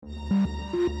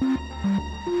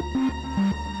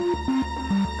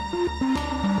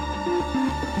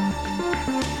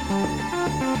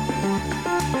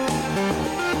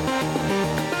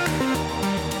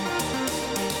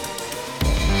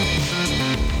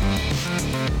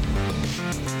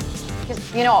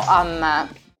Because I'm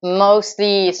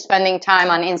mostly spending time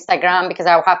on Instagram because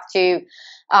I have to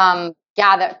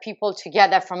gather people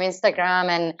together from Instagram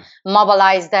and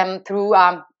mobilize them through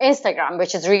Instagram,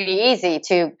 which is really easy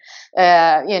to,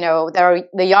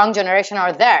 the young generation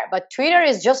are there. But Twitter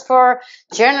is just for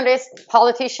journalists,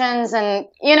 politicians, and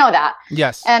you know that.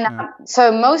 Yes. And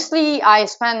so mostly I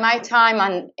spend my time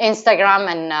on Instagram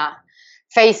and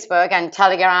Facebook and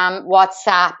Telegram,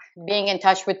 WhatsApp, being in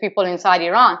touch with people inside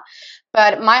Iran.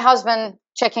 But my husband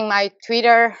checking my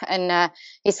Twitter, and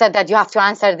he said that you have to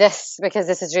answer this because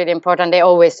this is really important. They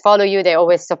always follow you. They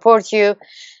always support you.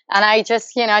 And I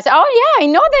just, I said, oh, yeah, I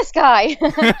know this guy.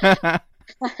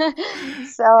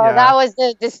 So that was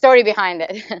the story behind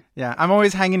it. Yeah, I'm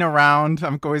always hanging around.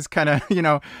 I'm always kind of,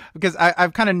 because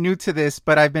I'm kind of new to this,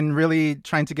 but I've been really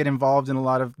trying to get involved in a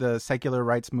lot of the secular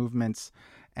rights movements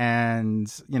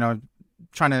and,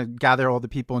 trying to gather all the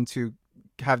people into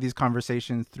have these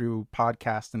conversations through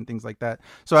podcasts and things like that.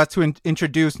 So as to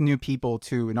introduce new people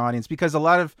to an audience, because a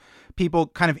lot of people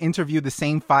kind of interview the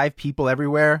same 5 people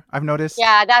everywhere, I've noticed.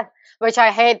 Yeah, which I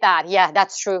hate that. Yeah,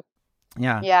 that's true.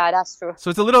 Yeah, that's true.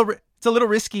 So it's a little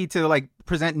risky to like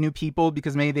present new people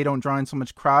because maybe they don't draw in so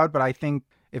much crowd. But I think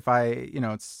if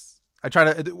that's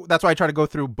why I try to go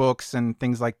through books and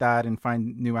things like that and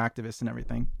find new activists and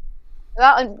everything.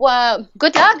 Well,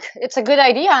 good luck. It's a good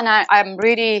idea, and I'm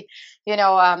really,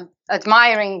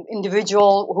 admiring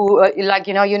individual who,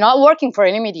 you're not working for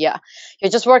any media.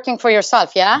 You're just working for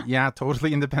yourself, yeah? Yeah,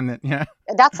 totally independent, yeah.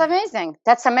 That's amazing.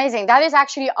 That is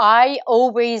actually, I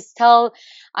always tell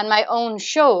on my own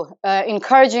show,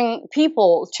 encouraging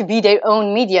people to be their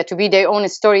own media, to be their own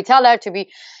storyteller, to be,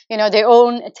 their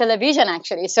own television,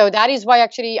 actually. So that is why,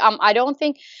 actually, I don't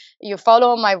think you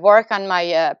follow my work on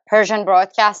my Persian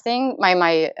broadcasting,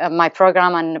 my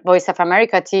program on Voice of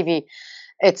America TV.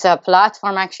 It's a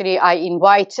platform, actually. I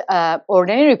invite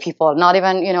ordinary people, not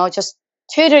even, just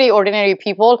totally ordinary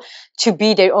people, to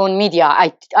be their own media.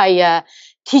 I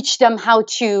teach them how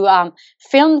to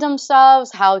film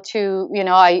themselves, how to,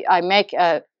 I make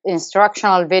a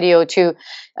instructional video to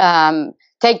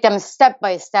take them step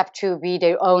by step to be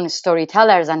their own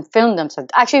storytellers and film themselves,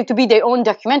 actually to be their own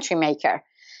documentary maker.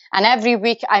 And every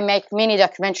week I make mini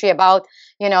documentary about,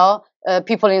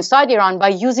 people inside Iran by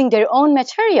using their own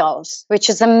materials, which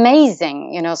is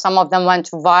amazing. Some of them went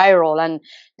viral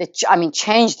and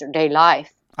changed their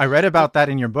life. I read about that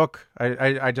in your book.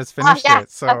 I just finished it.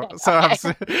 So,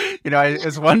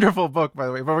 it's a wonderful book, by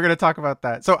the way, but we're going to talk about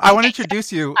that. So I want to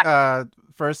introduce you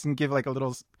first and give like a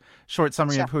little short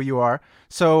summary of who you are.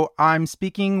 So I'm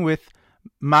speaking with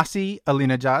Masih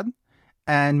Alinejad.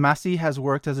 And Masih has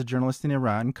worked as a journalist in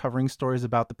Iran, covering stories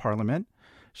about the parliament.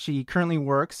 She currently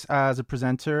works as a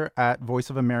presenter at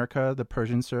Voice of America, the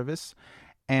Persian service,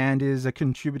 and is a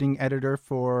contributing editor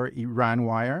for Iran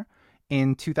Wire.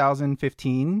 In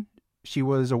 2015, she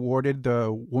was awarded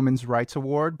the Women's Rights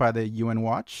Award by the UN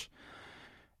Watch.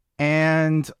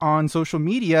 And on social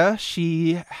media,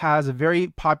 she has a very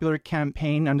popular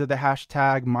campaign under the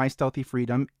hashtag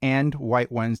MyStealthyFreedom and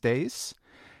White Wednesdays.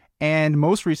 And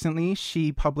most recently,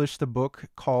 she published a book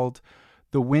called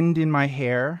The Wind in My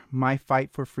Hair, My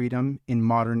Fight for Freedom in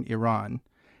Modern Iran.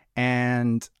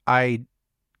 And I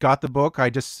got the book. I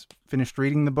just finished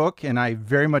reading the book, and I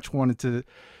very much wanted to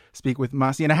speak with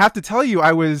Masih. And I have to tell you,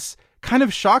 I was kind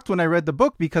of shocked when I read the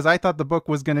book because I thought the book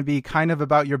was going to be kind of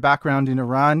about your background in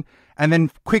Iran. And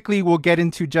then quickly we'll get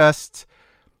into just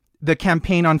the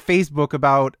campaign on Facebook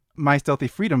about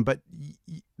MyStealthyFreedom. But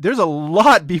there's a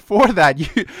lot before that.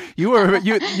 You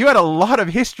had a lot of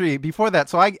history before that,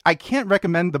 so I can't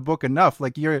recommend the book enough.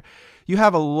 Like you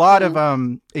have a lot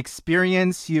of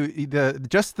experience.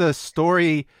 Just the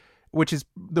story, which is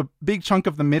the big chunk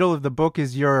of the middle of the book,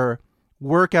 is your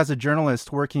work as a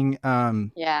journalist, working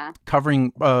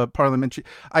covering parliamentary.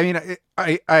 I mean,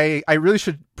 I really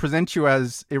should present you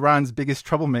as Iran's biggest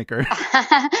troublemaker.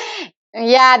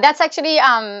 Yeah, that's actually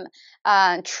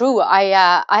true.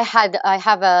 I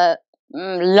have a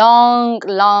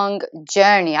long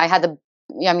journey. I had a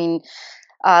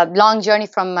long journey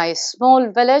from my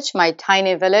small village, my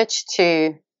tiny village,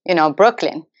 to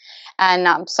Brooklyn.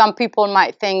 And some people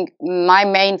might think my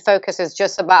main focus is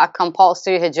just about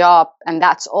compulsory hijab and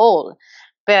that's all,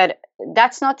 but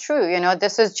that's not true.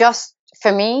 This is just,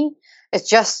 for me, it's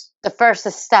just the first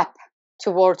step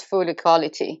towards full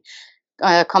equality.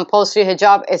 Compulsory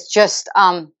hijab is just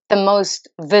the most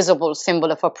visible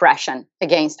symbol of oppression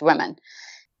against women.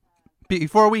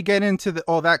 Before we get into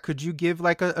all that, could you give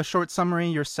like a short summary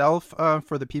yourself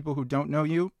for the people who don't know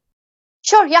you?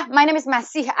 Sure, yeah. My name is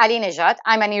Masih Alinejad.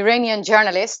 I'm an Iranian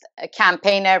journalist, a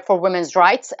campaigner for women's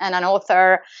rights, and an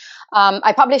author.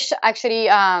 I published actually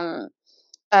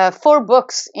 4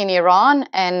 books in Iran,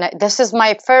 and this is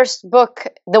my first book,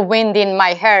 The Wind in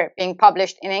My Hair, being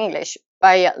published in English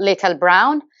by Little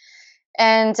Brown.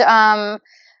 And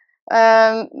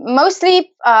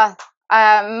mostly,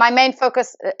 my main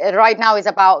focus right now is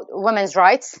about women's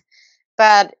rights.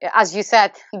 But as you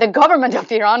said, the government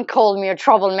of Iran called me a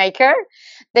troublemaker.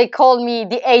 They called me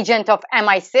the agent of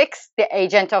MI6, the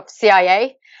agent of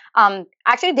CIA.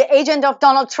 Actually, the agent of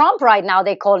Donald Trump right now,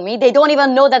 they call me. They don't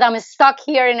even know that I'm stuck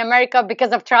here in America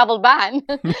because of travel ban.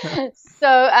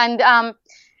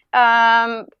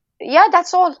 Yeah,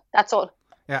 that's all. That's all.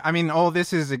 Yeah, I mean, all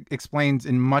this is explained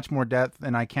in much more depth,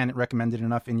 and I can't recommend it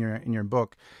enough in your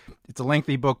book. It's a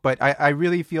lengthy book, but I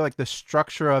really feel like the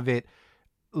structure of it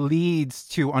leads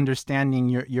to understanding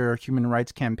your human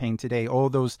rights campaign today, all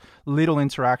those little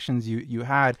interactions you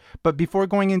had. But before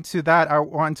going into that, I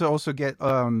want to also get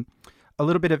a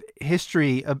little bit of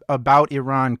history about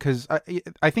Iran, because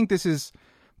I think this is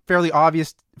fairly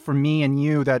obvious for me and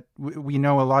you that we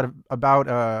know a lot about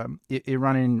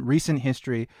Iran in recent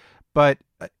history. But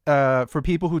for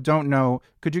people who don't know,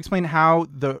 could you explain how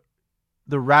the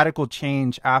radical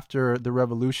change after the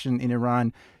revolution in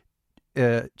Iran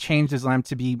changed Islam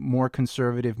to be more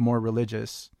conservative, more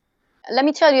religious? Let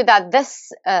me tell you that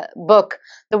this book,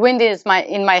 The Wind is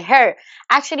in My Hair,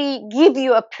 actually give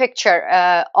you a picture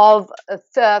of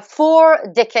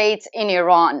 4 decades in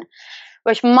Iran,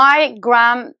 which my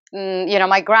grandmother,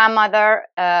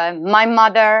 my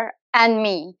mother, and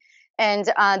me, and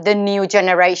the new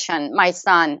generation, my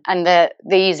son, and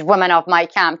these women of my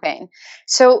campaign.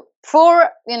 So 4,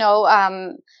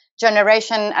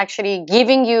 generation actually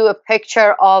giving you a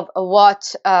picture of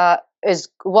how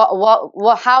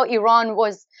Iran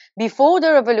was before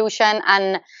the revolution,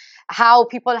 and how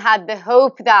people had the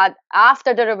hope that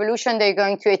after the revolution they're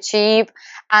going to achieve,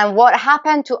 and what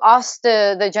happened to us,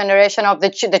 the generation of the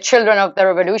children of the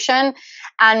revolution,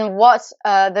 and what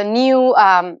the new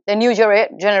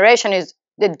generation is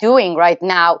doing right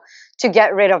now to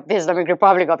get rid of the Islamic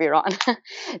Republic of Iran.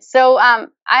 So I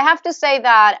have to say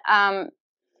that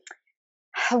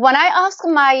when I asked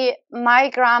my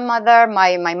grandmother,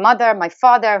 my mother, my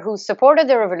father, who supported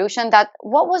the revolution, that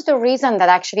what was the reason that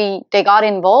actually they got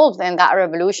involved in that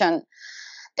revolution,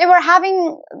 they were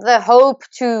having the hope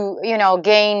to,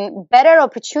 gain better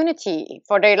opportunity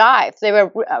for their life.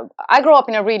 I grew up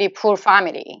in a really poor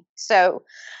family, so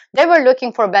they were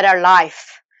looking for a better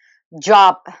life,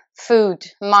 job, food,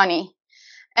 money,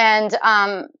 and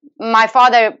my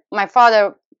father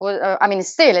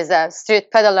still is a street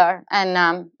peddler and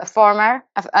a farmer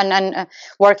and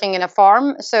working in a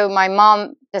farm. So my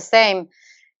mom, the same,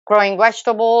 growing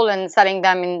vegetable and selling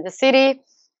them in the city.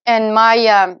 And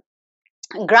my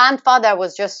grandfather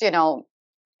was just,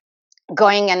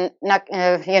 going and,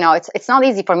 it's not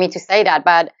easy for me to say that,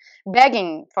 but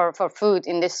begging for food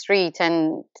in the street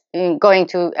and going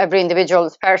to every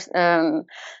individual's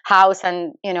house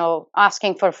and,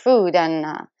 asking for food.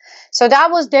 And so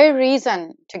that was their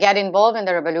reason to get involved in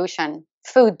the revolution.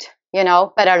 Food,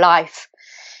 better life.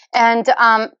 And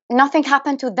nothing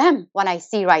happened to them when I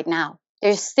see right now.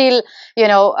 They're still,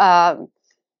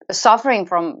 suffering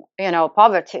from,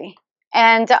 poverty.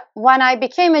 And when I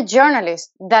became a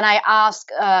journalist, then I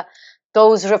asked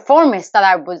those reformists that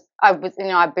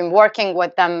I've been working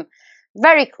with them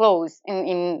very close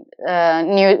in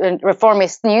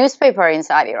reformist newspaper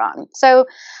inside Iran. So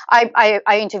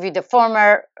I interviewed the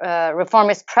former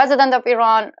reformist president of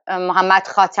Iran, Mohammad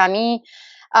Khatami.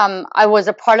 I was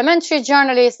a parliamentary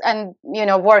journalist and,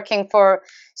 working for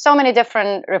so many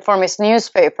different reformist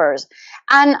newspapers.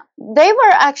 And they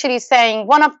were actually saying,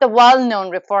 one of the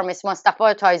well-known reformists,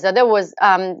 Mostafa Taizadeh, was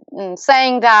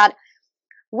saying that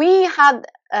we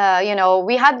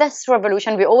had this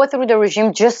revolution, we overthrew the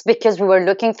regime just because we were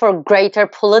looking for greater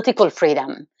political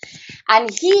freedom. And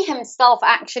he himself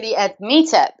actually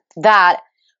admitted that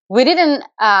we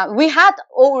had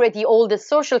already all the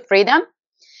social freedom.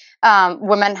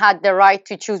 Women had the right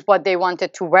to choose what they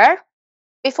wanted to wear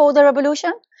before the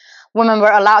revolution. Women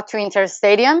were allowed to enter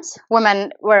stadiums.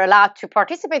 Women were allowed to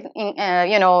participate in,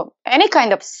 any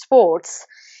kind of sports.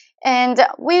 And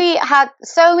we had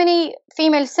so many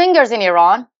female singers in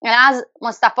Iran. And as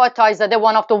Mostafa Taizadeh,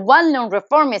 one of the well-known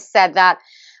reformists, said that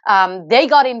they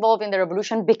got involved in the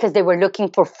revolution because they were looking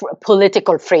for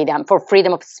political freedom, for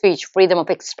freedom of speech, freedom of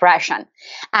expression.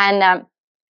 And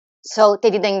So they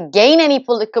didn't gain any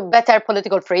better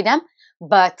political freedom,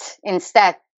 but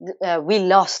instead we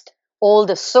lost all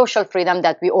the social freedom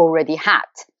that we already had.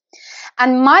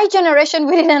 And my generation,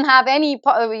 we didn't have any,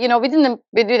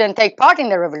 we didn't take part in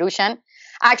the revolution.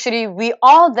 Actually, we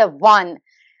are the one,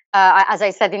 as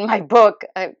I said in my book,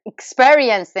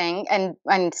 experiencing and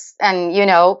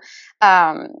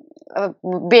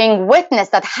being witness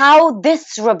that how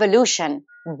this revolution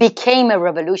became a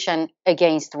revolution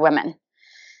against women.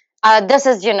 This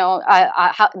is,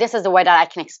 this is the way that I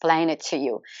can explain it to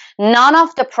you. None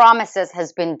of the promises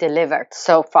has been delivered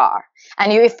so far.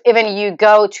 And if even you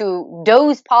go to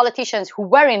those politicians who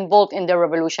were involved in the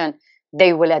revolution,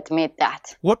 they will admit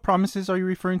that. What promises are you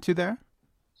referring to there?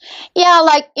 Yeah,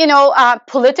 like,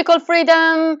 political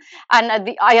freedom and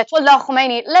the Ayatollah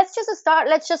Khomeini. Let's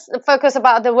just focus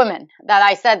about the women that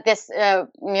I said this,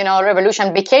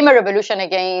 revolution became a revolution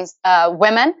against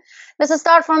women. Let's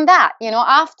start from that.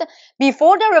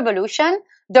 Before the revolution,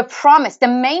 the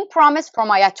main promise from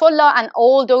Ayatollah and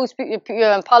all those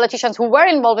politicians who were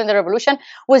involved in the revolution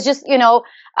was just,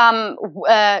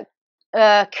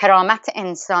 karamat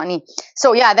insani.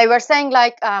 So yeah, they were saying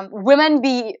like women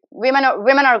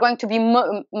are going to be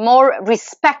more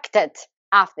respected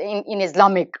after in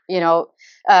Islamic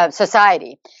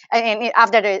society and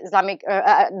after the Islamic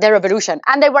the revolution.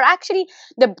 And they were actually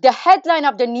the headline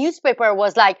of the newspaper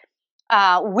was like,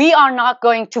 we are not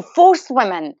going to force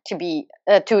women to be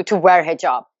to wear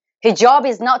hijab. Hijab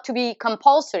is not to be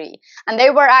compulsory. And they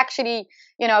were actually,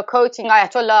 quoting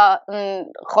Ayatollah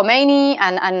Khomeini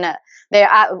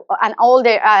and all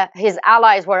his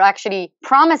allies were actually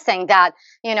promising that,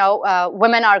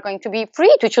 women are going to be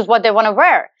free to choose what they want to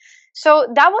wear. So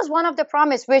that was one of the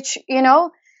promise, which,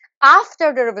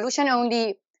 after the revolution,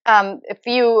 only a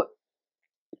few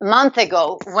months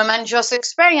ago, women just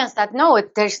experienced that no,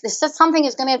 there's something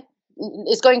is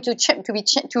going to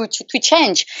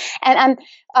change, and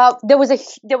there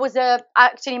was a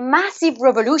actually massive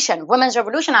revolution, women's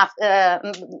revolution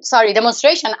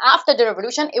demonstration after the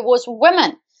revolution. It was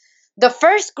women. The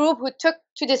first group who took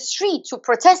to the street to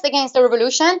protest against the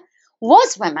revolution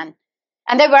was women,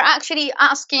 and they were actually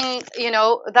asking,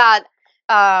 that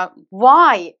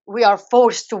why we are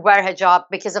forced to wear hijab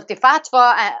because of the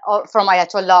fatwa from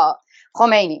Ayatollah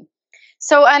Khomeini.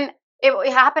 So and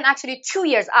it happened actually 2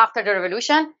 years after the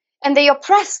revolution, and they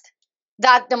oppressed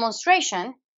that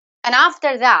demonstration. And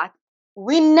after that,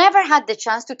 we never had the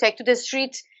chance to take to the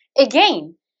streets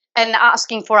again and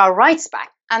asking for our rights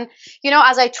back. And,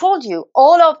 as I told you,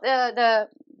 all of the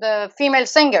female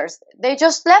singers, they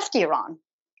just left Iran.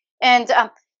 And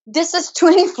this is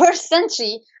 21st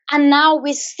century, and now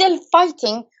we're still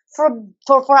fighting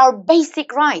for our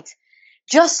basic rights.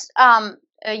 Just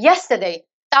yesterday,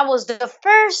 that was the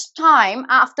first time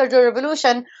after the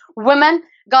revolution women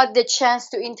got the chance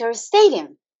to enter a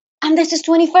stadium. And this is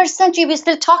 21st century, we're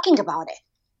still talking about it.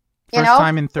 First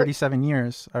time in 37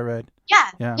 years, I read.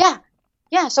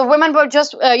 Yeah. So women were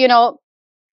just, and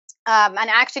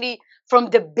actually from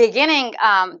the beginning,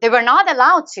 they were not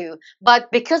allowed to.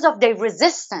 But because of their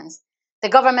resistance, the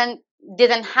government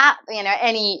didn't have,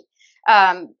 any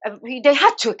they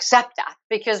had to accept that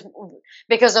because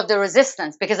of the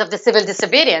resistance, because of the civil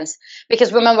disobedience,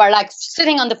 because women were like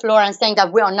sitting on the floor and saying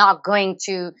that we are not going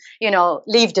to,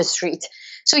 leave the street.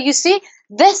 So you see,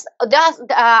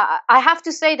 I have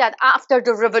to say that after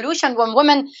the revolution, when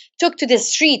women took to the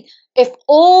street, if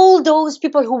all those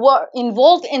people who were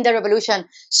involved in the revolution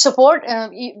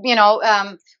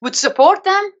would support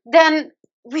them, then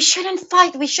we shouldn't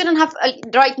fight. We shouldn't have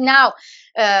right now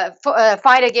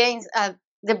fight against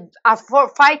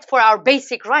fight for our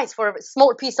basic rights, for a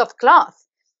small piece of cloth.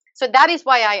 So that is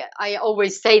why I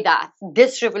always say that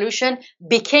this revolution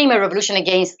became a revolution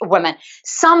against women.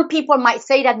 Some people might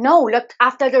say that no, look,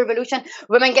 after the revolution,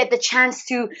 women get the chance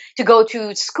to go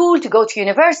to school, to go to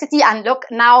university, and look,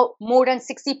 now more than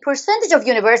 60% of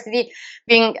university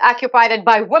being occupied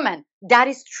by women. That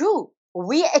is true.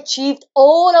 We achieved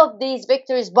all of these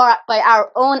victories by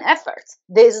our own efforts.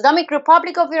 The Islamic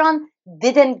Republic of Iran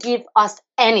didn't give us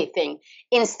anything.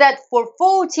 Instead, for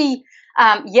 40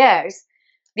 years,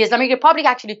 the Islamic Republic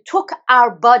actually took our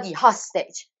body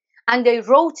hostage, and they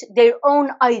wrote their own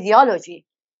ideology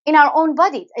in our own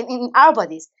bodies, in our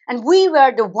bodies. And we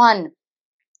were the one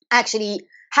actually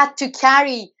had to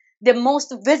carry the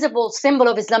most visible symbol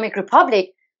of Islamic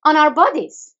Republic on our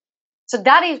bodies. So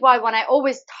that is why when I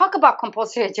always talk about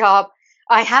compulsory hijab,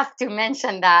 I have to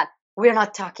mention that we're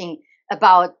not talking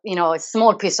about, a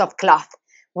small piece of cloth.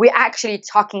 We're actually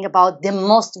talking about the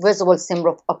most visible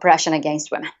symbol of oppression against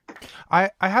women. I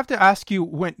have to ask you,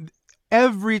 when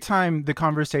every time the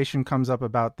conversation comes up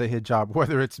about the hijab,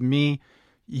 whether it's me,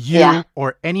 you, Yeah.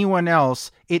 or anyone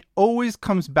else, it always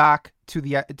comes back to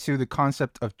the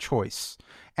concept of choice.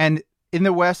 And in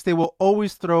the West, they will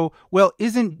always throw, well,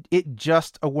 isn't it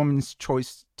just a woman's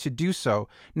choice to do so?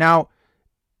 Now,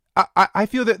 I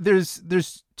feel that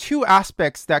there's two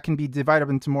aspects that can be divided up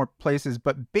into more places,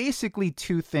 but basically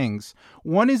two things.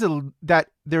 One is that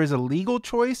there is a legal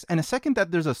choice, and a second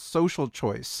that there's a social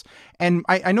choice. And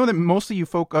I know that mostly you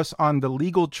focus on the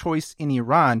legal choice in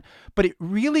Iran, but it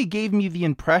really gave me the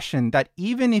impression that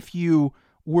even if you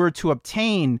were to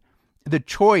obtain the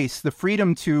choice, the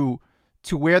freedom to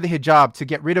wear the hijab, to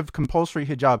get rid of compulsory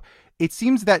hijab, it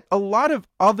seems that a lot of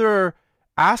other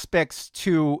aspects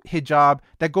to hijab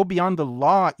that go beyond the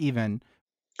law even.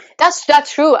 That's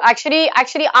true. Actually,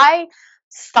 I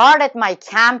started my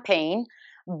campaign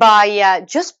by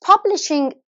just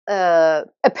publishing a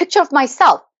picture of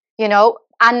myself,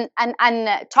 and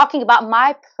talking about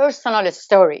my personal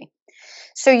story.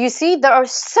 So you see, there are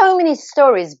so many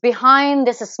stories behind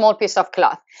this small piece of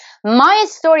cloth. My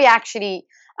story actually,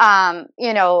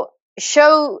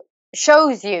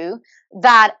 shows you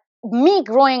that me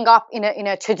growing up in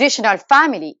a traditional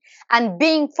family and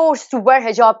being forced to wear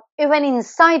hijab even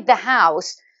inside the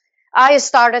house, I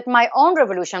started my own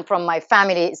revolution from my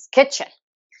family's kitchen.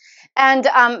 And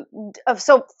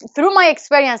so through my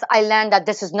experience, I learned that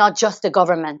this is not just the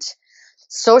government.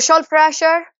 Social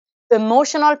pressure,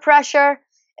 emotional pressure,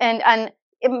 and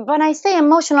when I say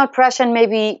emotional pressure,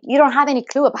 maybe you don't have any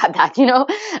clue about that,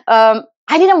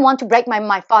 I didn't want to break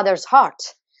my father's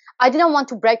heart. I didn't want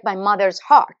to break my mother's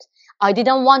heart. I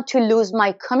didn't want to lose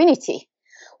my community.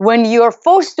 When you're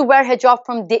forced to wear hijab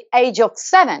from the age of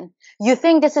 7, you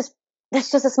think this is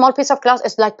just a small piece of cloth.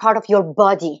 It's like part of your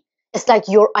body. It's like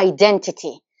your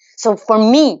identity. So for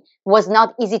me, it was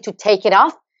not easy to take it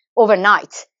off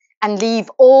overnight and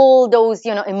leave all those,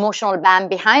 emotional band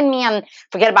behind me and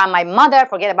forget about my mother,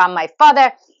 forget about my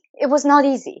father. It was not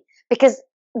easy because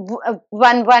when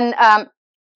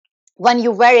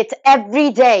you wear it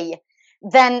every day,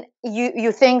 then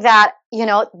you think that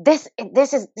this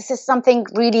is something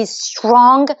really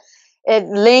strong,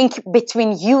 link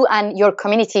between you and your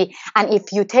community, and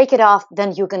if you take it off,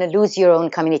 then you're going to lose your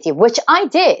own community, which I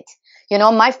did.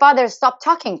 My father stopped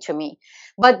talking to me,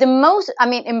 but the most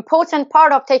important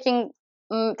part of taking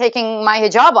my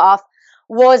hijab off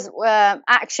was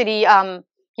actually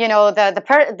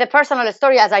the personal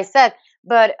story, as I said.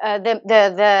 But I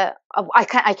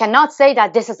cannot say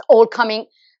that this is all coming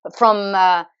from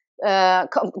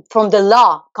the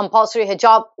law, compulsory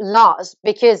hijab laws,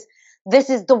 because this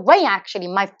is the way actually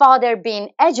my father being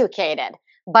educated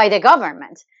by the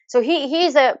government. So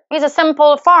he's a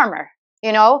simple farmer,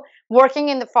 working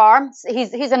in the farm.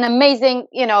 He's an amazing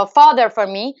father for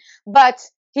me, but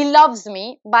he loves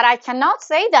me. But I cannot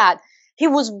say that he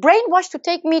was brainwashed to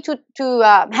take me to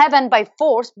heaven by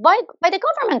force by the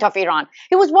government of Iran.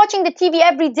 He was watching the TV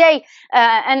every day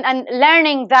and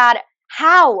learning that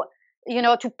how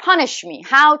to punish me,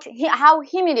 how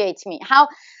humiliate me, how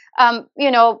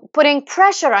putting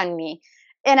pressure on me.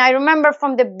 And I remember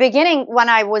from the beginning when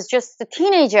I was just a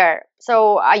teenager,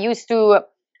 so I used to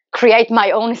create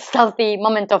my own stealthy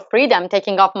moment of freedom,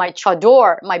 taking off my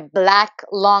chador, my black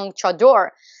long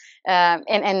chador, and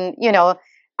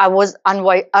I was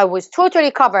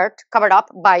totally covered up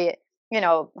by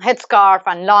headscarf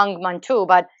and long mantu,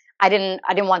 but I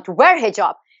didn't want to wear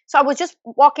hijab. So I was just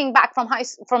walking back from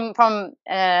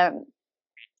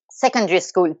secondary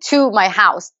school to my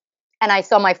house, and I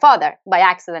saw my father by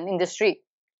accident in the street.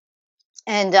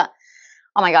 And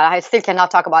oh my God, I still cannot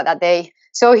talk about that day.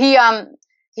 So he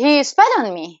spat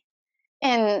on me,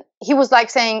 and he was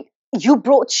like saying, "You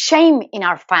brought shame in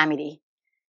our family."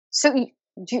 So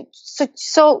you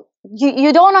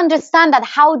don't understand that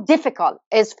how difficult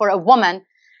it is for a woman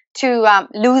to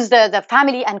lose the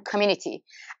family and community.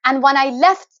 And when I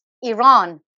left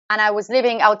Iran and I was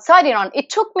living outside Iran, it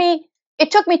took me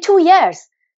 2 years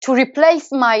to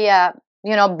replace my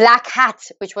black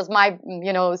hat, which was my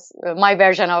my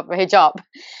version of hijab.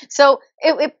 So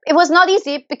it was not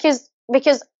easy because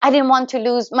I didn't want to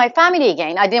lose my family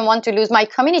again. I didn't want to lose my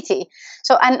community.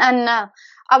 So and I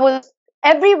was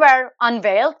everywhere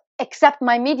unveiled except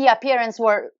my media appearance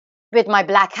were with my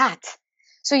black hat.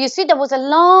 So you see, there was a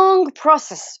long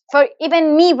process for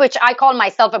even me, which I call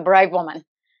myself a brave woman.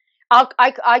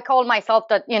 I call myself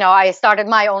that, I started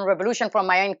my own revolution from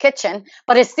my own kitchen,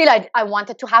 but still I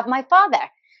wanted to have my father.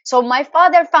 So my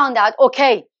father found out,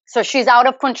 okay, so she's out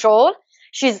of control.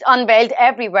 She's unveiled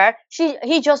everywhere.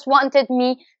 He just wanted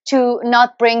me to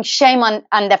not bring shame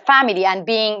on the family and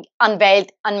being unveiled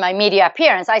on my media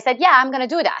appearance. I said, yeah, I'm going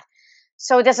to do that.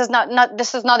 So this is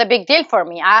not a big deal for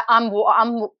me. I'm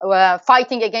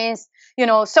fighting against,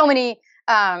 so many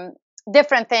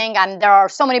different things, and there are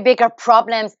so many bigger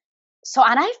problems. So,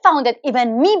 and I found that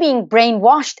even me being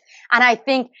brainwashed, and I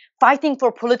think fighting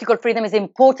for political freedom is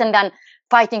important than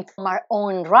fighting for our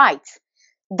own rights.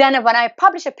 Then when I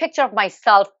publish a picture of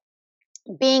myself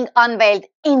being unveiled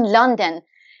in London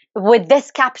with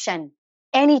this caption,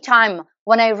 anytime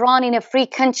when I run in a free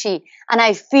country and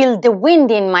I feel the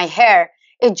wind in my hair,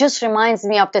 it just reminds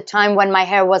me of the time when my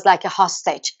hair was like a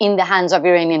hostage in the hands of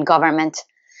Iranian government.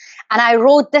 And I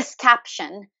wrote this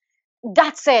caption.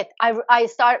 That's it.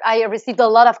 I received a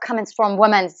lot of comments from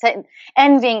women saying,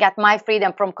 envying at my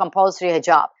freedom from compulsory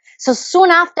hijab. So soon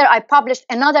after, I published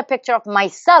another picture of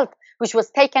myself, which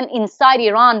was taken inside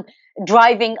Iran,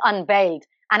 driving unveiled.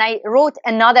 And I wrote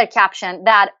another caption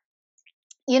that,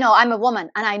 I'm a woman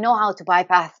and I know how to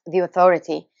bypass the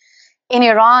authority. In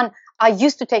Iran, I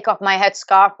used to take off my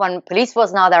headscarf when police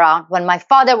was not around, when my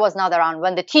father was not around,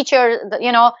 when the teacher,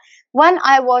 when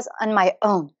I was on my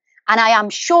own. And I am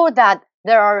sure that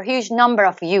there are a huge number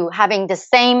of you having the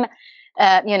same,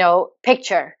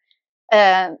 picture.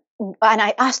 And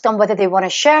I asked them whether they want to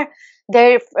share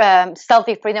their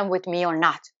selfie freedom with me or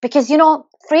not. Because,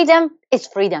 freedom is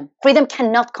freedom. Freedom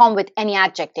cannot come with any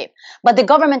adjective. But the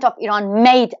government of Iran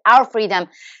made our freedom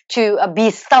to be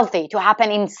stealthy, to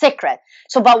happen in secret.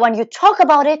 So, but when you talk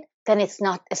about it, then it's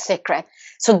not a secret.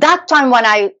 So that time when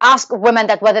I asked women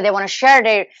that whether they want to share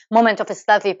their moment of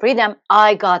stealthy freedom,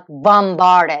 I got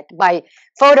bombarded by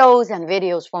photos and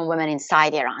videos from women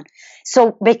inside Iran.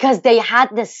 So because they had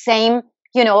the same,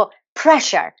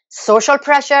 pressure, social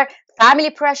pressure, family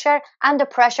pressure, and the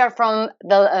pressure from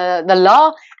the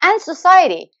law and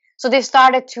society. So they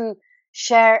started to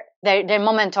share their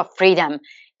moment of freedom.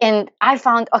 And I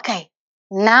found, okay,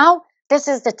 now this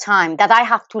is the time that I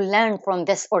have to learn from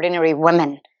this ordinary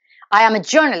woman. I am a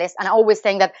journalist, and I always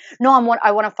think that, no,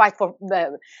 I want to fight for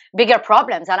bigger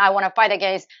problems, and I want to fight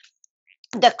against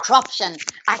the corruption.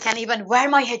 I can even wear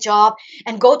my hijab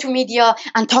and go to media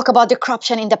and talk about the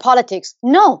corruption in the politics.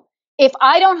 No, if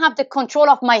I don't have the control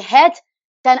of my head,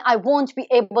 then I won't be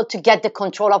able to get the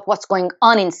control of what's going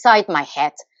on inside my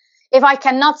head. If I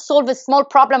cannot solve a small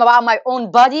problem about my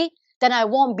own body, then I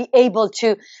won't be able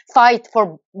to fight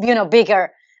for,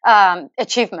 bigger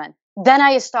achievement. Then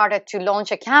I started to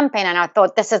launch a campaign, and I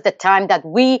thought this is the time that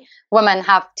we women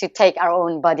have to take our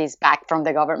own bodies back from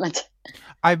the government.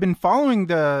 I've been following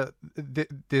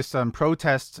this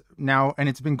protest now, and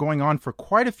it's been going on for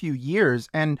quite a few years.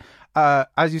 And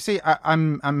as you say,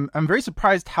 I'm very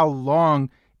surprised how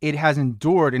long it has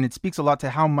endured, and it speaks a lot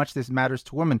to how much this matters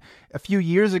to women. A few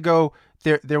years ago,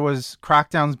 there was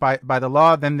crackdowns by the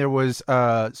law. Then there was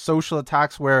social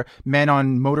attacks where men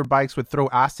on motorbikes would throw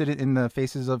acid in the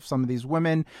faces of some of these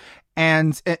women,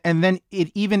 and then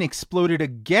it even exploded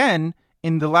again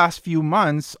in the last few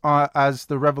months as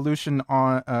the revolution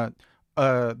on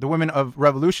the women of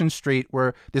Revolution Street,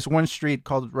 where this one street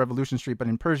called Revolution Street, but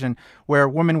in Persian, where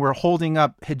women were holding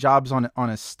up hijabs on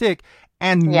a stick,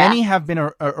 and many have been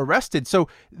arrested. So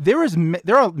there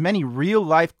are many real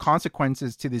life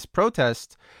consequences to this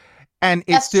protest. And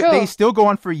they still go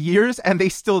on for years, and they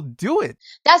still do it.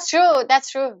 That's true.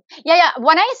 Yeah.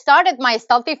 When I started my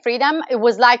Stealthy Freedom, it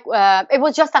was like it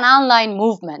was just an online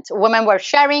movement. Women were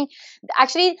sharing.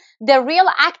 Actually, the real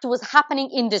act was happening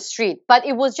in the street, but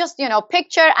it was just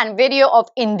picture and video of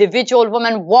individual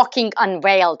women walking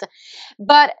unveiled.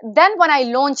 But then when I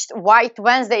launched White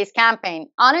Wednesdays campaign,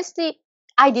 honestly,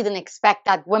 I didn't expect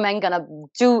that women gonna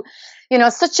do,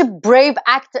 such a brave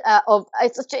act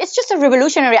it's just a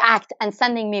revolutionary act and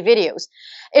sending me videos.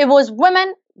 It was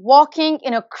women walking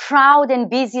in a crowd and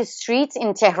busy streets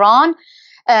in Tehran,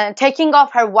 taking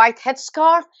off her white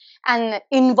headscarf and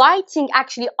inviting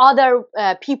actually other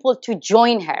people to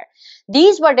join her.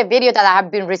 These were the videos that I have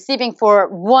been receiving for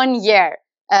 1 year,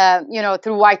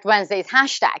 through White Wednesdays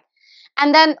hashtag.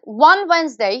 And then one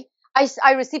Wednesday,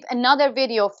 I received another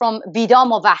video from Vida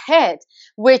Mowahed,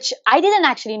 which I didn't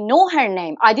actually know her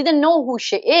name. I didn't know who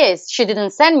she is. She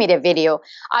didn't send me the video.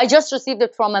 I just received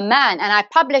it from a man, and I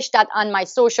published that on my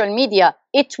social media.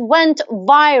 It went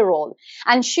viral,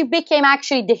 and she became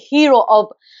actually the hero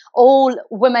of all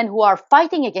women who are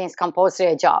fighting against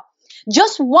compulsory hijab.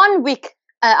 Just 1 week,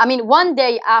 1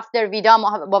 day after Vida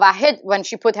Mowahed, when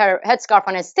she put her headscarf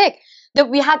on a stick,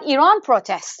 we had Iran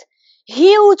protests.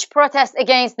 Huge protest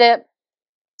against the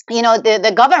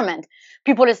government.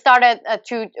 People started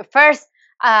to first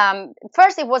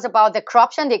first it was about the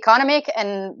corruption, the economic,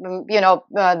 and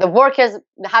the workers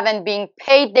haven't been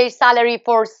paid their salary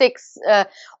for 6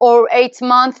 or 8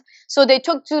 months, so they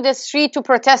took to the street to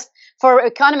protest for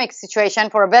economic situation,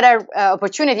 for a better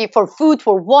opportunity, for food,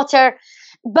 for water.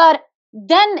 But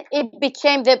then it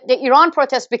became the Iran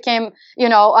protest became,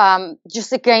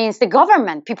 just against the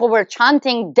government. People were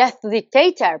chanting death to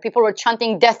dictator. People were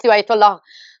chanting death to Ayatollah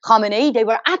Khamenei. They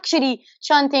were actually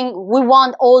chanting, we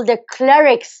want all the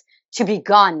clerics to be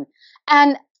gone.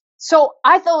 And so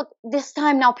I thought, this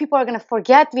time now people are going to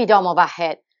forget Vida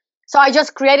Mowahed. So I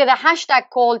just created a hashtag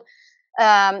called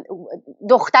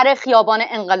دختر خیابان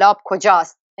انقلاب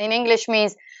کجاست. In English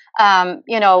means,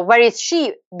 where is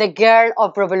she, the girl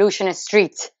of Revolution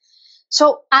Street.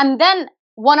 So, and then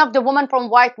one of the women from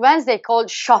White Wednesday called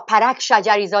Shaparak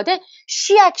Shajarizadeh,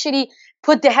 she actually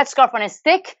put the headscarf on a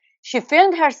stick. She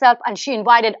filmed herself and she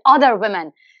invited other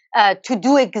women to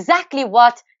do exactly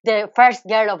what the first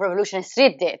girl of Revolution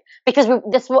Street did, because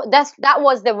that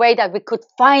was the way that we could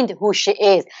find who she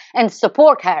is and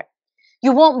support her.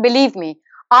 You won't believe me.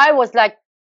 I was like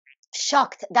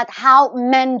shocked that how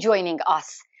men joining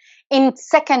us in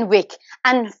second week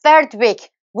and third week.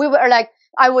 We were like,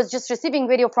 I was just receiving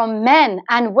video from men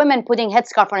and women putting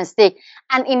headscarf on a stick.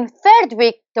 And in third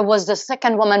week, there was the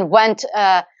second woman went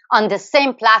on the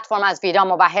same platform as Vida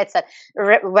Mowahed said,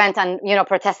 went and,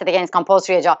 protested against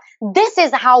compulsory hijab. This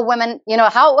is how women,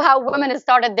 how women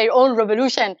started their own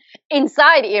revolution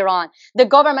inside Iran. The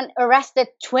government arrested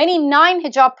 29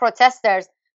 hijab protesters,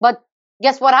 but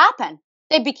guess what happened?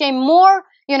 They became more,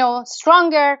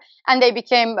 stronger, and they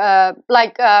became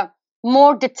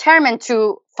more determined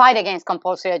to fight against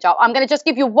compulsory hijab. I'm going to just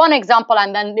give you one example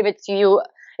and then leave it to you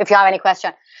if you have any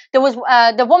question. There was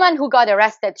the woman who got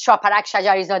arrested, Shaparak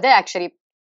Shajarizadeh, actually.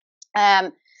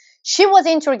 She was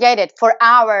interrogated for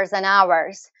hours and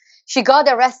hours. She got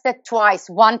arrested twice,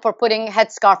 one for putting a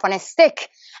headscarf on a stick,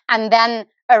 and then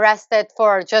arrested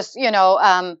for just,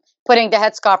 putting the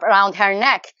headscarf around her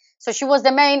neck. So she was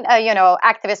the main,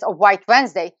 activist of White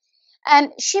Wednesday.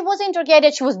 And she was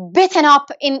interrogated. She was beaten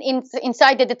up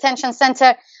inside the detention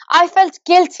center. I felt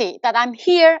guilty that I'm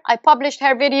here. I published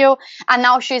her video, and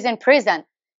now she's in prison.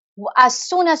 As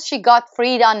soon as she got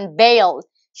freed on bail,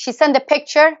 she sent a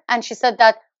picture, and she said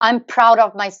that I'm proud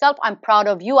of myself, I'm proud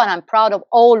of you, and I'm proud of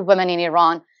all women in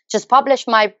Iran. Just publish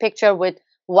my picture with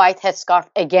white headscarf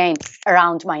again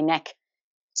around my neck.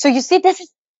 So you see, this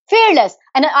is fearless.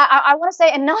 And I want to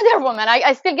say another woman,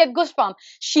 I still get goosebumps.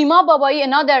 Shima Babai,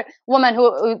 another woman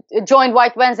who joined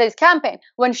White Wednesday's campaign.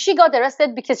 When she got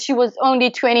arrested because she was only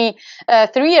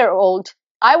 23-year-old,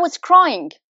 I was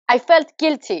crying. I felt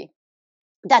guilty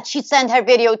that she sent her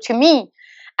video to me,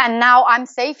 and now I'm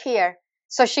safe here.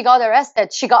 So she got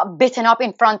arrested. She got beaten up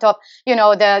in front of,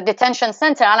 the detention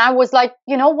center. And I was like,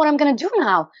 what I'm going to do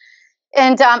now?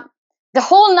 And the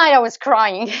whole night I was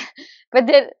crying. But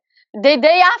the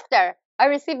day after, I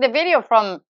received the video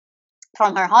from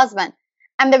her husband.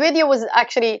 And the video was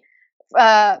actually,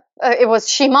 it was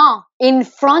Shima in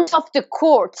front of the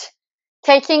court,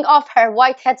 taking off her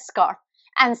white headscarf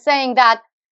and saying that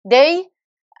they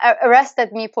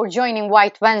arrested me for joining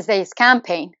White Wednesday's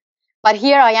campaign. But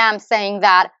here I am saying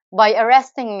that by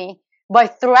arresting me, by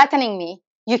threatening me,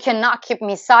 you cannot keep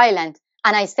me silent.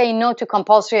 And I say no to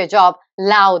compulsory hijab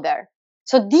louder.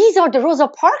 So these are the Rosa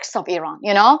Parks of Iran,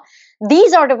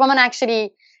 These are the women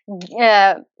actually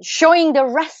showing the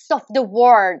rest of the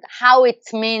world how it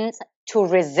means to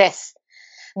resist.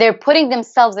 They're putting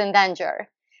themselves in danger.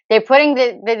 They're putting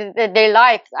their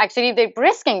lives, actually they're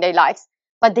risking their lives,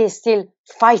 but they're still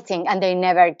fighting and they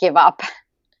never give up.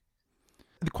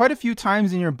 Quite a few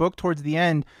times in your book towards the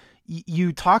end,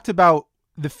 you talked about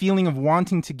the feeling of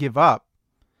wanting to give up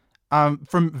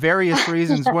from various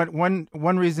reasons.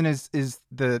 One reason is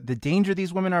the danger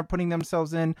these women are putting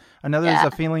themselves in. Another is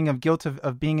a feeling of guilt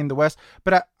of being in the West.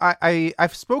 But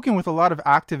I've spoken with a lot of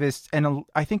activists, and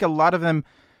I think a lot of them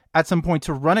at some point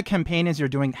to run a campaign as you're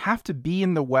doing have to be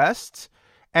in the West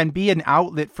and be an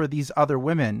outlet for these other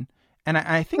women. And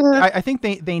I think I think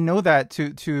they know that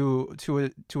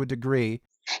to a degree.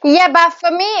 Yeah, but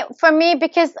for me,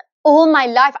 because all my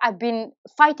life I've been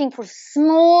fighting for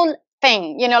small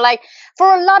thing, like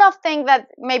for a lot of things that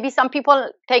maybe some people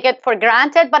take it for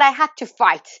granted, but I had to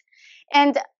fight.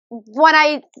 And when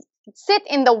I sit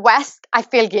in the West, I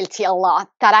feel guilty a lot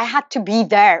that I had to be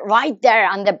there, right there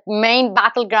on the main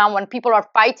battleground when people are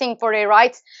fighting for their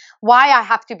rights. Why I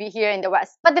have to be here in the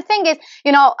West? But the thing is,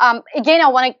 again, I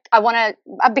want to,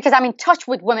 because I'm in touch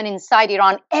with women inside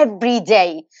Iran every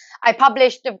day. I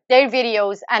publish their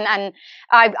videos and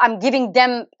I'm giving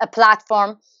them a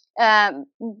platform.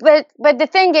 But the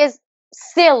thing is,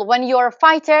 still, when you're a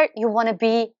fighter, you want to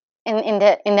be in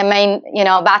the main,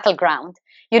 battleground.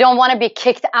 You don't want to be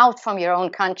kicked out from your own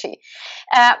country.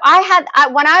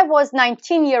 When I was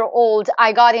 19-year-old,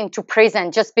 I got into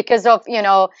prison just because of,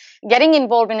 getting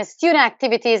involved in student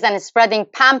activities and spreading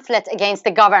pamphlets against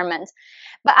the government.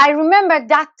 But I remember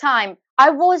that time I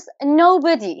was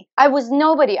nobody. I was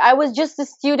nobody. I was just a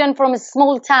student from a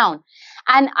small town,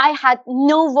 and I had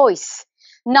no voice.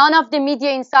 None of the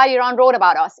media inside Iran wrote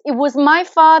about us. It was my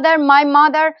father, my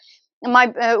mother,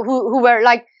 who were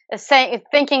like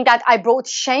thinking that I brought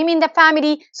shame in the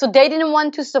family, so they didn't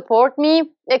want to support me.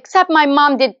 Except my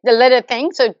mom did the little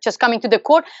thing, so just coming to the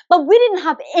court. But we didn't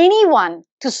have anyone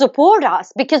to support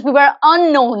us because we were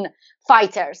unknown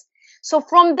fighters. So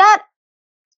from that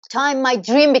time, my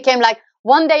dream became like,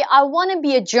 one day I want to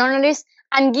be a journalist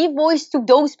and give voice to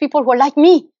those people who are like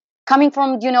me, coming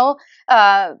from, from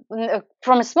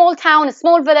a small town, a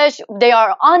small village. They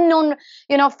are unknown,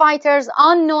 fighters,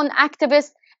 unknown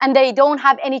activists, and they don't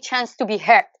have any chance to be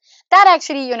heard. That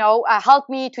actually, helped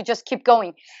me to just keep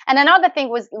going. And another thing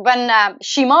was when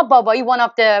Shima Babai, one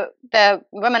of the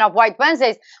women of White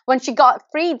Wednesdays, when she got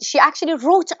freed, she actually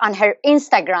wrote on her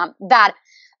Instagram that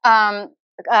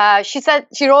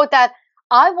she wrote that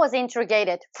I was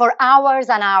interrogated for hours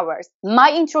and hours.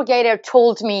 My interrogator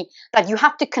told me that you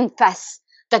have to confess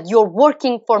that you're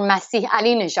working for Masih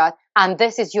Alinejad and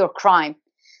this is your crime.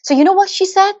 So you know what she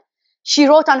said? She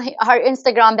wrote on her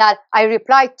Instagram that I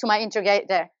replied to my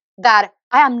interrogator that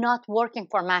I am not working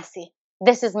for Masih.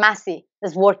 This is Masih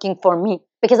is working for me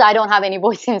because I don't have any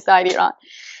voice inside Iran.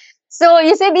 So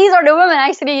you see, these are the women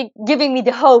actually giving me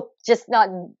the hope. Just not,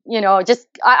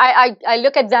 I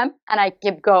look at them and I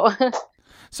keep going.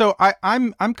 So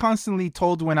I'm constantly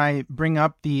told when I bring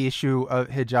up the issue of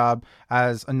hijab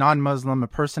as a non-Muslim, a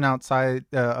person outside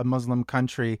a Muslim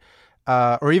country,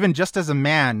 or even just as a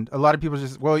man, a lot of people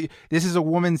just, well, this is a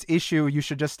woman's issue, you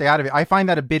should just stay out of it. I find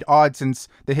that a bit odd since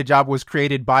the hijab was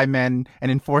created by men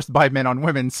and enforced by men on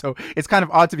women. So it's kind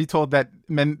of odd to be told that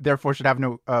men therefore should have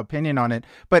no opinion on it.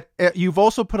 But you've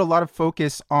also put a lot of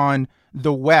focus on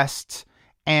the West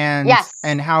and yes.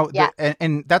 and how yeah.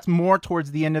 and that's more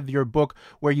towards the end of your book,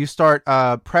 where you start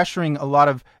pressuring a lot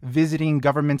of visiting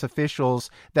government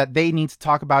officials that they need to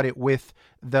talk about it with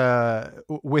the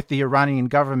Iranian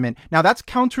government. Now that's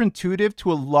counterintuitive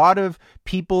to a lot of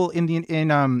people in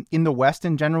the West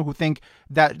in general, who think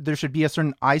that there should be a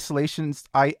certain isolationist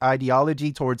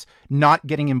ideology towards not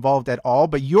getting involved at all.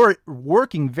 But you're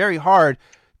working very hard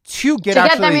to get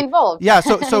them involved. Yeah.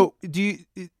 So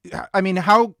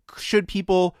how should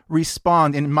people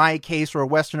respond in my case, or a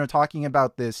Westerner talking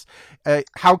about this?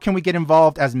 How can we get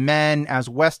involved as men, as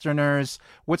Westerners?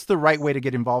 What's the right way to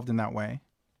get involved in that way?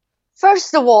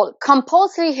 First of all,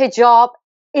 compulsory hijab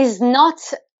is not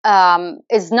an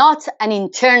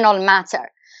internal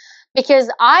matter, because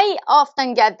I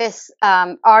often get this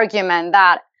argument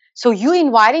that, so you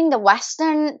inviting the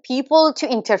Western people to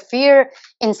interfere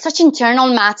in such internal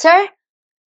matter?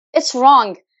 It's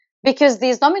wrong, because the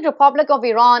Islamic Republic of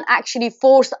Iran actually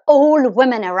forced all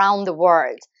women around the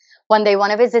world, when they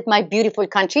want to visit my beautiful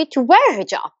country, to wear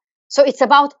hijab. So it's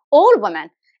about all women.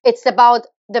 It's about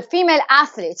the female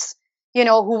athletes,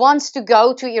 who wants to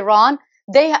go to Iran.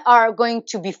 They are going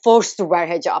to be forced to wear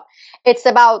hijab. It's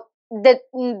about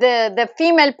the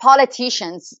female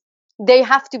politicians. They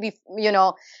have to be,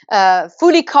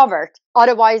 fully covered.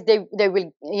 Otherwise, they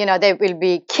will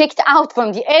be kicked out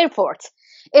from the airport.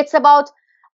 It's about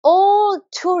all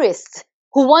tourists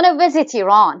who want to visit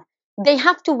Iran. They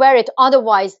have to wear it.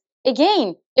 Otherwise,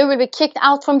 again, they will be kicked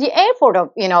out from the airport of,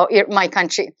 my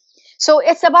country. So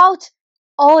it's about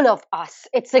all of us.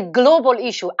 It's a global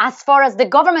issue. As far as the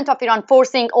government of Iran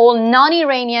forcing all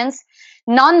non-Iranians,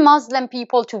 non-Muslim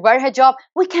people to wear hijab,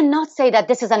 we cannot say that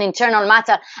this is an internal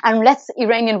matter and let's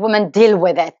Iranian women deal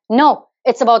with it. No,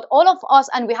 it's about all of us,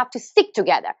 and we have to stick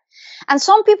together. And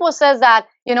some people says that,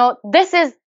 this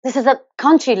is a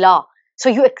country law. So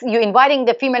you're inviting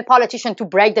the female politician to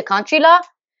break the country law?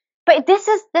 But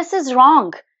this is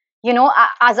wrong.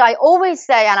 As I always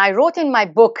say, and I wrote in my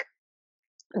book,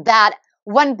 that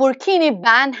when Burkini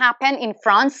ban happened in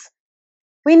France,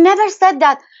 we never said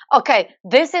that, okay,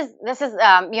 this is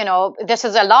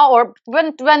a law. Or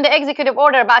when the executive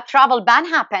order about travel ban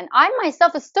happened, I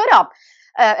myself stood up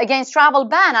against travel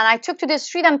ban, and I took to the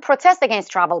street and protest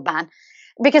against travel ban,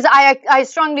 because I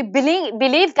strongly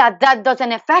believe that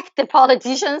doesn't affect the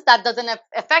politicians, that doesn't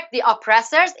affect the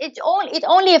oppressors. It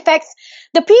only affects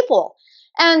the people.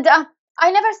 And I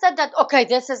never said that, okay,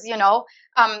 this is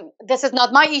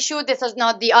not my issue. This is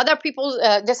not the other people.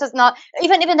 This is not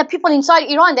even the people inside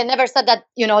Iran. They never said that,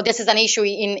 this is an issue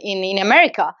in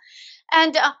America.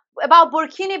 And about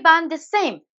Burkina Faso, the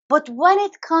same. But when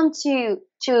it comes to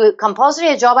compulsory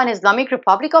hijab and Islamic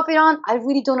Republic of Iran, I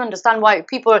really don't understand why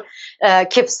people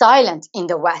keep silent in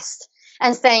the West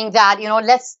and saying that,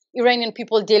 let's Iranian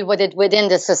people deal with it within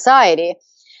the society.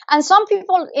 And some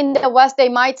people in the West, they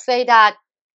might say that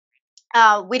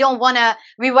we don't want to,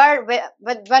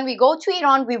 when we go to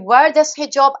Iran, we wear this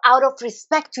hijab out of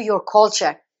respect to your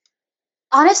culture.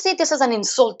 Honestly, this is an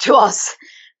insult to us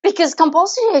because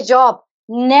compulsory hijab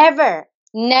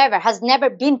has never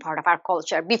been part of our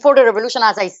culture. Before the revolution,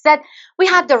 as I said, we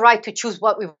had the right to choose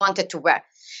what we wanted to wear.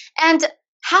 And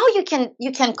how you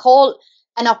can call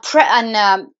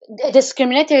a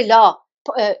discriminatory law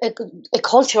a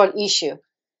cultural issue?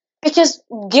 Because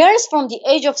girls from the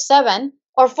age of 7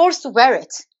 are forced to wear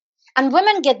it, and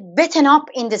women get beaten up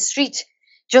in the street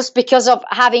just because of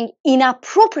having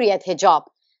inappropriate hijab.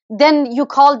 Then you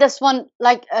call this one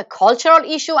like a cultural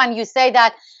issue, and you say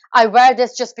that I wear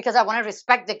this just because I want to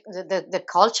respect the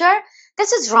culture.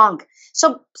 This is wrong.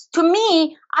 So to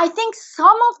me, I think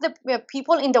some of the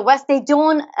people in the West, they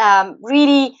don't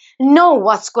really know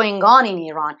what's going on in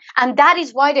Iran, and that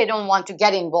is why they don't want to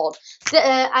get involved.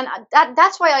 And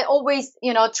that's why I always,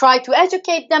 try to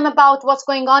educate them about what's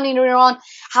going on in Iran,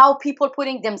 how people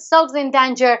putting themselves in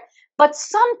danger. But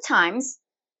sometimes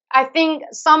I think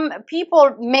some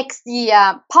people mix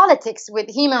the politics with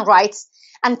human rights,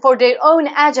 and for their own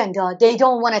agenda, they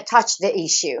don't want to touch the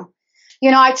issue.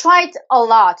 I tried a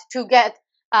lot to get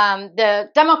the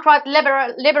Democrat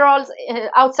liberals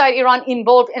outside Iran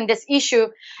involved in this issue,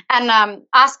 and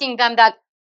asking them that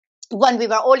when we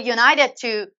were all united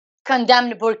to condemn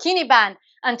the Burkini ban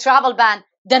and travel ban,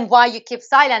 then why you keep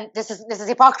silent? This is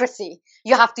hypocrisy.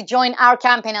 You have to join our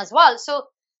campaign as well. So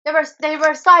they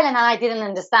were silent, and I didn't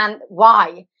understand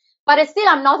why. But still,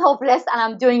 I'm not hopeless, and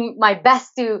I'm doing my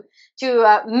best to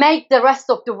make the rest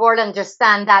of the world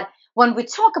understand that when we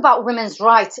talk about women's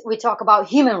rights, we talk about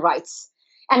human rights.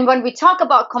 And when we talk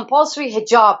about compulsory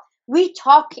hijab, we're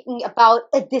talking about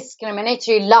a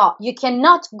discriminatory law. You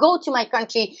cannot go to my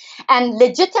country and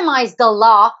legitimize the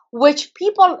law, which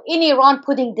people in Iran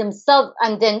putting themselves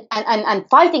and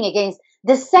fighting against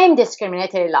the same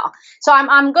discriminatory law. So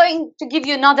I'm going to give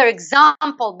you another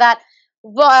example that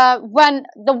when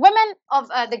the women of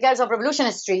the Girls of Revolution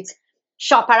Street,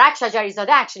 Shaparak Shajarizadeh,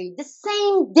 actually, the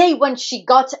same day when she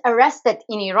got arrested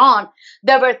in Iran,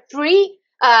 there were 3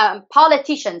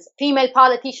 politicians, female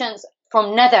politicians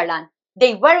from Netherlands.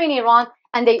 They were in Iran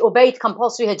and they obeyed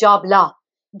compulsory hijab law.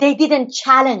 They didn't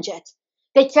challenge it.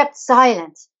 They kept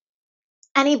silent.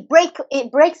 And it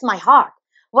breaks my heart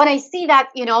when I see that,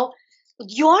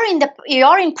 you're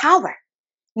in power.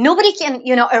 Nobody can,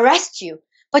 arrest you,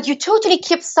 but you totally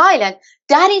keep silent.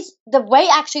 That is the way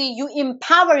actually you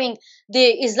empowering the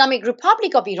Islamic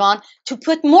Republic of Iran to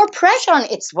put more pressure on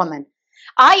its women.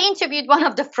 I interviewed one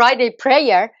of the Friday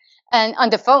prayer and on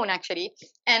the phone actually,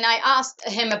 and I asked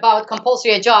him about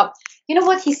compulsory hijab. You know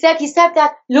what he said? He said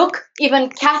that, look, even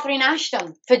Catherine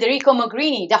Ashton, Federico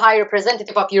Mogherini, the High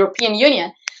Representative of European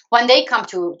Union, when they come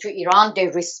to Iran, they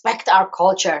respect our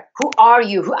culture. Who are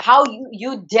you? How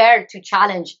you dare to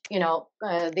challenge, the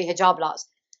hijab laws?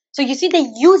 So you see,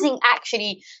 they're using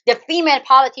actually the female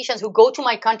politicians who go to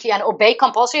my country and obey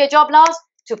compulsory hijab laws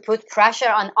to put pressure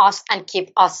on us and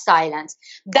keep us silent.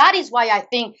 That is why I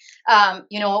think,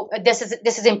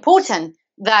 this is important,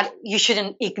 that you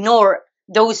shouldn't ignore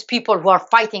those people who are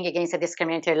fighting against a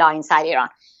discriminatory law inside Iran.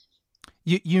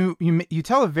 You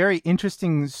tell a very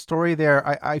interesting story there.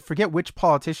 I forget which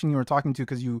politician you were talking to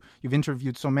because you've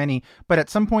interviewed so many, but at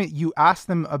some point you asked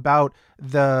them about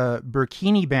the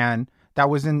burkini ban that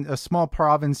was in a small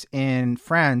province in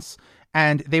France,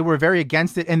 and they were very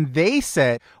against it. And they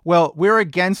said, well, we're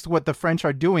against what the French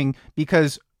are doing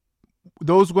because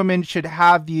those women should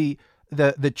have the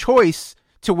choice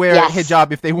to wear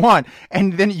hijab if they want.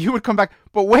 And then you would come back,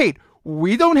 but wait,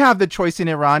 we don't have the choice in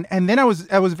Iran. And then I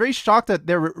was very shocked at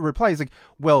their reply. It's like,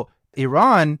 well,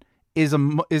 Iran is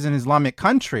an Islamic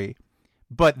country,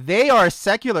 but they are a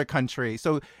secular country.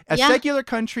 So a secular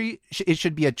country, it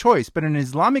should be a choice, but an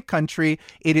Islamic country,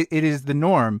 it is the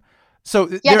norm. So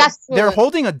they're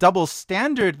holding a double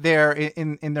standard there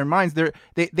in their minds.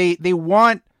 They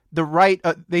want the right.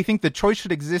 They think the choice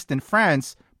should exist in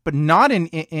France, but not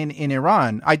in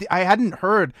Iran. I hadn't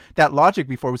heard that logic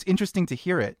before. It was interesting to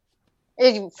hear it.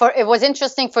 it was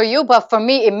interesting for you, but for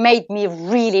me, it made me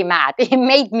really mad. It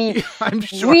made me I'm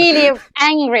sure. really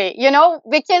angry,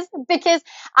 because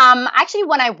actually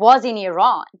when I was in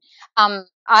Iran,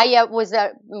 I was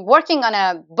working on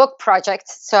a book project,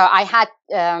 so I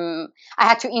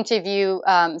had to interview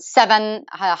 7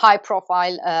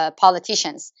 high-profile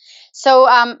politicians. So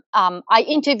I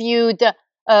interviewed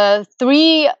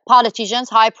 3 politicians,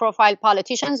 high-profile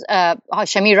politicians: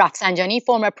 Hashemi Rafsanjani,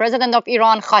 former president of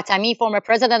Iran; Khatami, former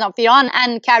president of Iran;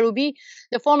 and Karoubi,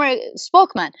 the former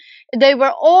spokesman. They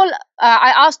were all.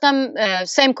 I asked them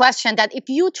same question: that if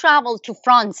you travel to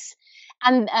France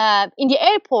and in the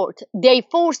airport they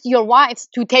forced your wives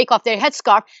to take off their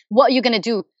headscarf, what are you going to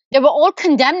do? They were all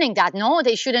condemning that. No,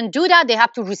 they shouldn't do that. They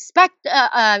have to respect,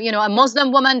 a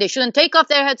Muslim woman. They shouldn't take off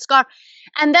their headscarf.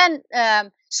 And then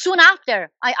soon after,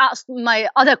 I asked my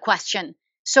other question.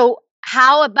 So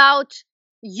how about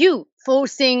you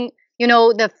forcing,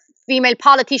 the female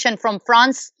politician from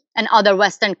France and other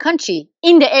Western country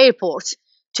in the airport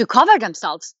to cover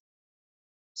themselves?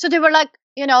 So they were like,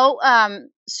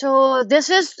 so this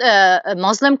is a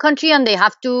Muslim country and they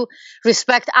have to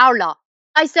respect our law.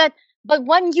 I said, but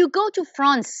when you go to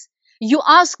France, you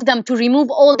ask them to remove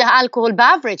all the alcohol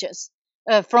beverages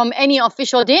from any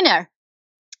official dinner.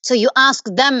 So you ask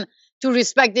them to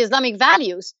respect the Islamic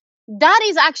values. That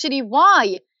is actually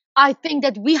why I think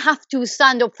that we have to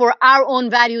stand up for our own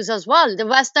values as well. The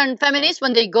Western feminists,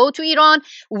 when they go to Iran,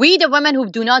 we, the women who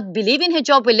do not believe in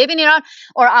hijab, we live in Iran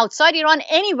or outside Iran,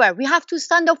 anywhere, we have to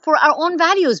stand up for our own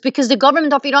values, because the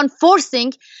government of Iran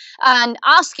forcing and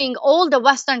asking all the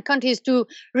Western countries to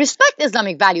respect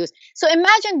Islamic values. So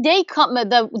imagine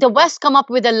the West come up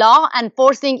with a law and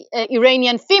forcing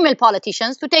Iranian female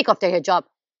politicians to take off their hijab.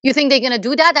 You think they're going to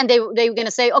do that and they're going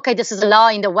to say, okay, this is a law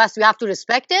in the West, we have to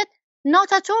respect it?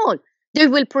 Not at all. They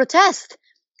will protest.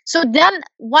 So then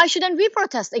why shouldn't we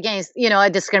protest against, a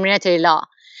discriminatory law?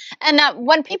 And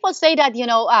when people say that,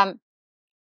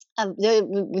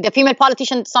 the female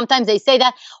politicians, sometimes they say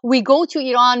that we go to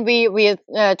Iran, we're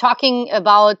talking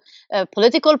about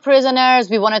political prisoners,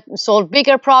 we want to solve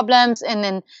bigger problems, and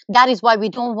then that is why we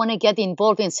don't want to get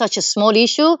involved in such a small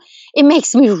issue. It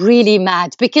makes me really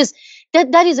mad, because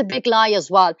that is a big lie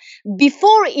as well.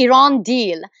 Before Iran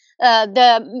deal,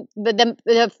 the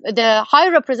High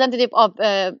Representative of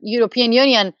European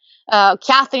Union,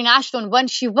 Catherine Ashton, when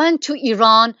she went to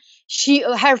Iran,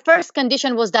 her first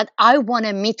condition was that I want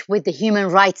to meet with the human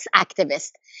rights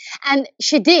activist, and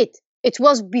she did. It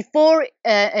was before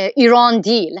Iran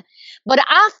deal, but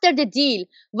after the deal,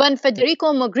 when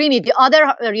Federico Mogherini, the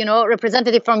other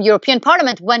representative from European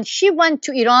Parliament, when she went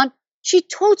to Iran, she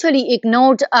totally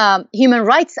ignored human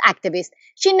rights activists.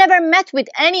 She never met with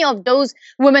any of those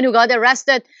women who got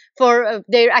arrested for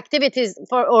their activities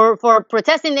for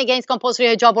protesting against compulsory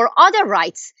hijab or other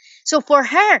rights. So for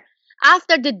her,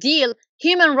 after the deal,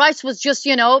 human rights was just,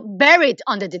 buried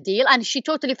under the deal, and she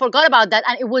totally forgot about that.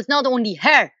 And it was not only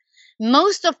her.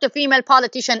 Most of the female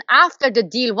politicians after the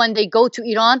deal, when they go to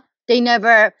Iran, they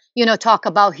never, talk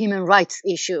about human rights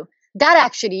issue. That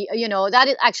actually, that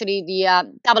is actually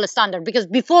the double standard, because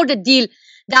before the deal,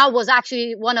 that was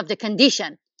actually one of the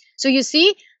conditions. So you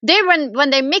see, when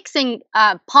they're mixing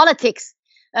politics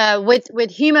with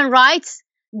human rights,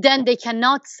 then they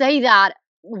cannot say that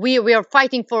we are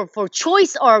fighting for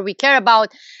choice or we care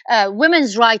about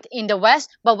women's rights in the West.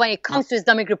 But when it comes to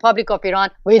Islamic Republic of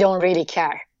Iran, we don't really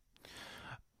care.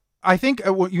 I think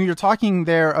what you're talking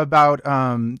there about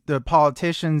the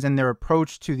politicians and their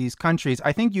approach to these countries,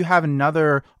 I think you have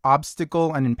another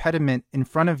obstacle and impediment in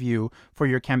front of you for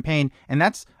your campaign, and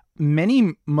that's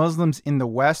many Muslims in the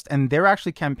West, and they're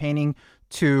actually campaigning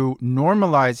to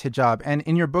normalize hijab. And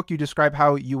in your book, you describe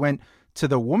how you went to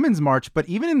the Women's March, but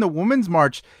even in the Women's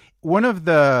March, one of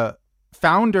the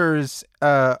founders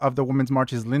of the Women's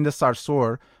March is Linda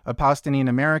Sarsour, a Palestinian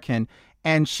American,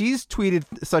 and she's tweeted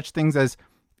such things as,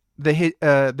 the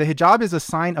hijab is a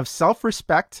sign of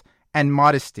self-respect and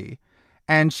modesty.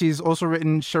 And she's also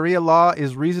written, Sharia law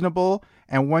is reasonable,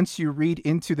 and once you read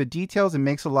into the details, it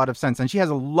makes a lot of sense. And she has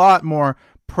a lot more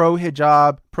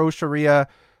pro-hijab, pro-Sharia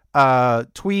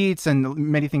tweets and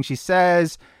many things she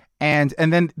says. And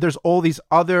then there's all these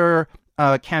other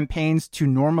campaigns to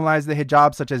normalize the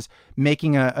hijab, such as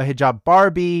making a hijab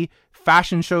Barbie,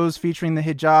 fashion shows featuring the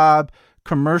hijab,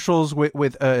 commercials with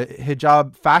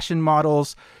hijab fashion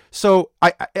models. So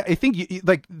I think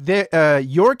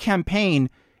your campaign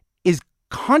is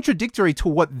contradictory to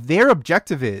what their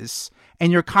objective is,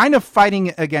 and you're kind of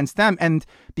fighting against them. And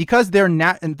because they're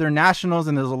nationals,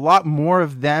 and there's a lot more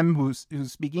of them who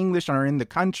speak English and are in the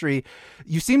country,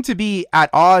 you seem to be at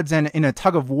odds and in a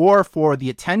tug of war for the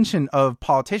attention of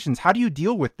politicians. How do you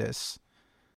deal with this?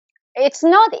 It's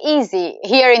not easy.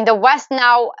 Here in the West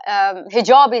now,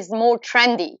 hijab is more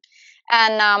trendy.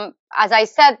 And as I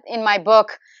said in my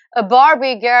book, a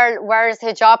Barbie girl wears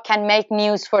hijab can make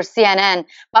news for CNN,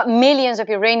 but millions of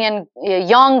Iranian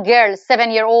young girls,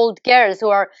 7-year-old girls who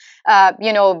are,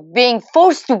 being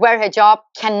forced to wear hijab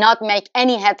cannot make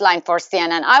any headline for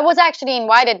CNN. I was actually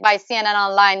invited by CNN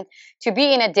Online to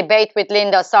be in a debate with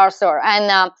Linda Sarsour.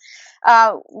 And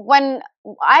when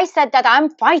I said that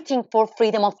I'm fighting for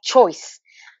freedom of choice,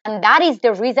 and that is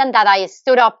the reason that I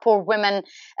stood up for women,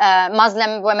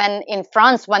 Muslim women in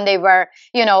France when they were,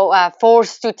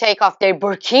 forced to take off their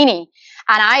burkini.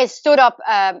 And I stood up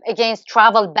against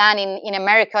travel ban in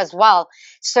America as well.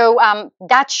 So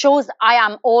that shows I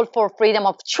am all for freedom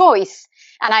of choice.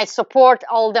 And I support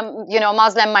all the,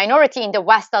 Muslim minority in the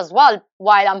West as well,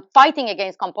 while I'm fighting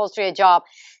against compulsory hijab.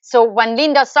 So when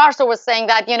Linda Sarsour was saying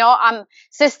that,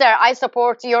 sister, I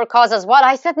support your cause as well,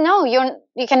 I said, no,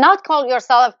 you cannot call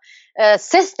yourself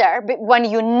sister when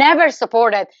you never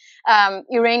supported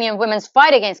Iranian women's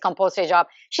fight against compulsory hijab.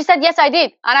 She said, yes, I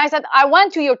did. And I said, I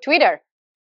went to your Twitter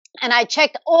and I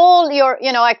checked all your,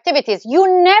 activities.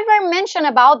 You never mention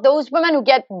about those women who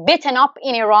get beaten up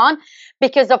in Iran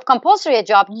because of compulsory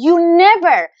hijab. You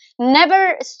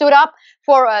never stood up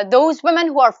for those women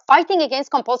who are fighting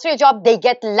against compulsory hijab. They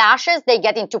get lashes, they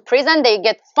get into prison, they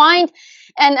get fined.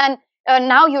 And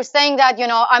now you're saying that,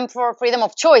 I'm for freedom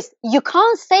of choice. You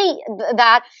can't say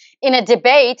that in a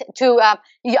debate to,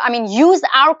 use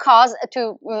our cause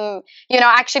to,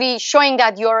 actually showing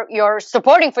that you're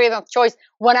supporting freedom of choice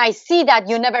when I see that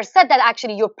you never said that.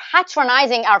 Actually, you're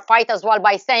patronizing our fight as well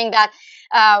by saying that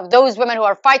those women who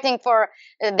are fighting for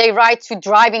their right to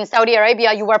drive in Saudi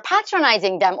Arabia, you were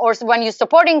patronizing them. Or when you're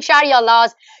supporting Sharia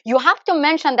laws, you have to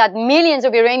mention that millions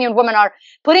of Iranian women are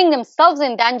putting themselves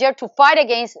in danger to fight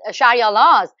against Sharia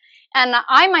laws. And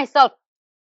I myself,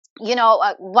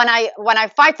 when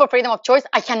I fight for freedom of choice,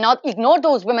 I cannot ignore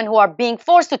those women who are being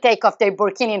forced to take off their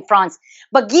burkini in France.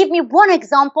 But give me one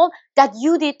example that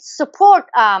you did support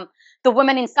the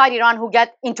women inside Iran who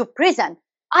get into prison.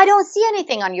 I don't see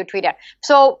anything on your Twitter.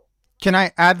 So can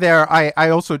I add there?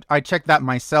 I checked that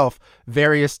myself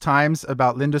various times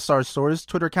about Linda Sarsour's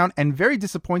Twitter account, and very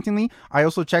disappointingly, I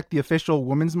also checked the official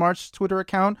Women's March Twitter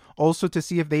account also to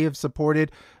see if they have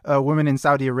supported women in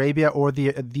Saudi Arabia or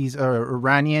these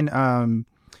Iranian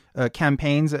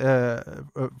campaigns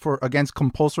for against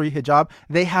compulsory hijab.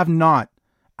 They have not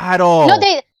at all.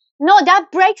 No,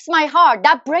 that breaks my heart.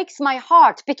 That breaks my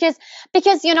heart because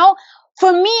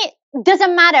for me,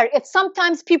 doesn't matter if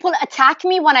sometimes people attack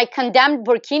me when I condemned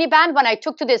burkini ban, when I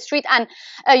took to the street and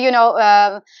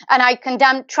and I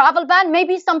condemned travel ban.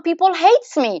 Maybe some people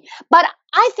hates me, but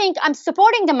I think I'm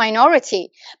supporting the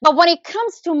minority. But when it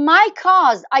comes to my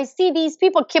cause, I see these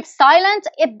people keep silent.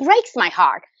 It breaks my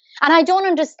heart. And I don't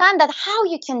understand that how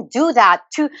you can do that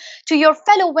to your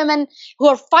fellow women who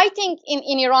are fighting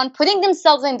in Iran, putting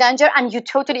themselves in danger, and you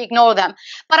totally ignore them.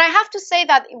 But I have to say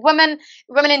that women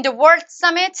in the World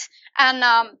Summit, and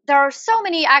there are so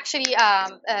many actually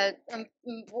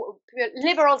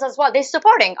liberals as well. They're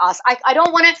supporting us. I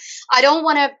don't want to.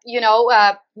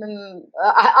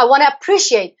 I want to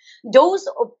appreciate those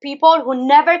people who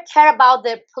never care about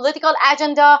the political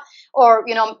agenda or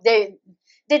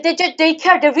They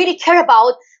care. They really care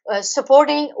about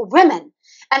supporting women.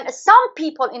 And some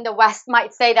people in the West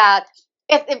might say that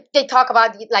if they talk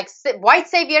about like white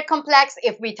savior complex,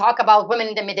 if we talk about women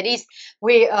in the Middle East,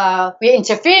 we're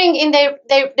interfering in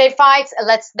their fights.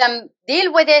 Let's them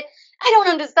deal with it. I don't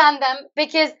understand them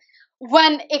because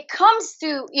when it comes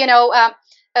to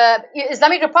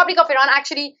Islamic Republic of Iran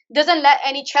actually doesn't let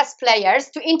any chess players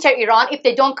to enter Iran if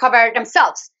they don't cover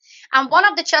themselves. And one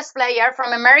of the chess players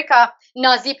from America,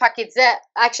 Nazi Pakidze,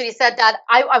 actually said that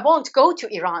I won't go to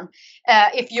Iran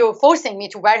if you're forcing me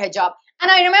to wear hijab.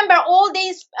 And I remember all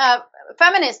these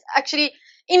feminists actually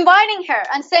inviting her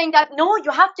and saying that, no,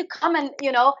 you have to come and,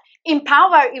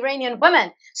 empower Iranian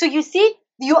women. So you see,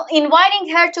 you're inviting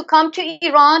her to come to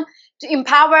Iran to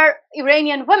empower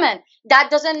Iranian women. That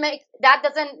doesn't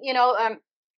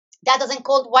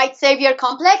call white savior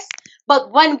complex.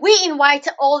 But when we invite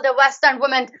all the Western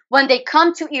women, when they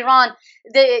come to Iran,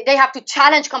 they have to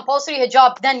challenge compulsory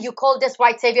hijab, then you call this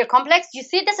white savior complex. You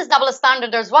see, this is double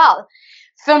standard as well.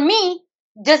 For me,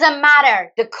 doesn't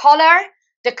matter the color,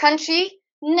 the country,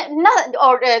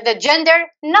 or the gender,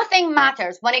 nothing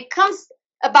matters. When it comes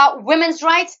about women's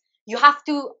rights, You have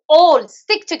to all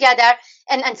stick together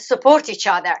and support each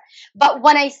other. But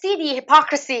when I see the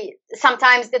hypocrisy,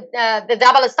 sometimes the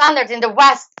double standards in the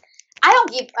West, I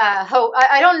don't give hope.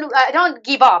 I don't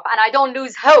give up, and I don't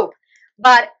lose hope.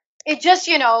 But it just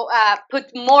put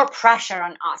more pressure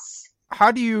on us.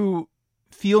 How do you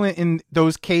feel in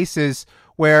those cases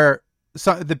where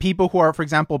the people who are, for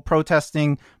example,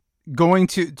 protesting, going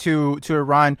to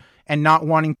Iran and not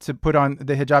wanting to put on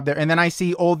the hijab there, and then I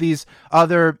see all these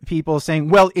other people saying,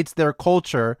 well, it's their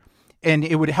culture and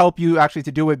it would help you actually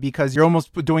to do it because you're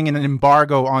almost doing an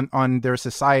embargo on their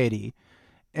society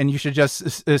and you should just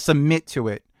submit to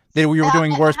it, that we were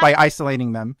doing worse by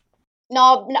isolating them?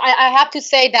 No, I have to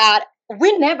say that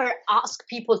we never ask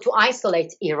people to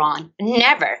isolate Iran.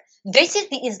 Never. This is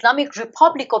the Islamic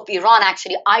Republic of Iran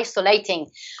actually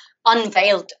isolating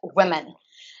unveiled women.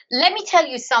 Let me tell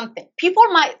you something. People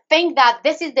might think that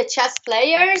this is the chess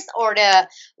players or the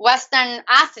Western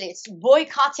athletes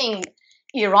boycotting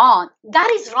Iran. That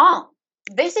is wrong.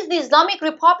 This is the Islamic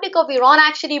Republic of Iran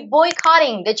actually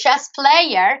boycotting the chess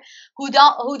player who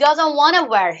doesn't want to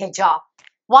wear hijab.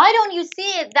 Why don't you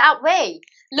see it that way?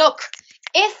 Look,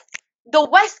 if the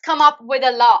West come up with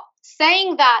a law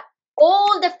saying that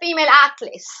all the female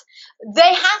athletes,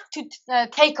 they have to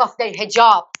take off their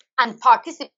hijab and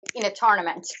participate in a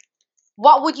tournament,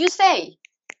 what would you say?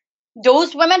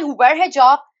 Those women who wear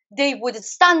hijab, they would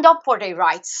stand up for their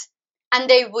rights and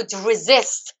they would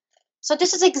resist. So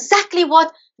this is exactly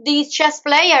what these chess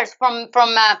players from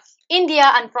India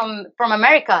and from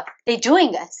America, they're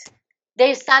doing it.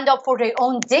 They stand up for their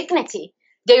own dignity.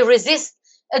 They resist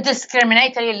a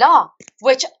discriminatory law,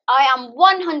 which I am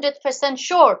 100%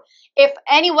 sure if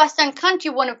any Western country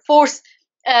want to force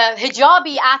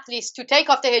hijabi athletes to take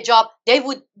off the hijab, they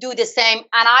would do the same, and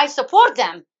I support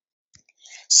them.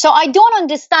 So I don't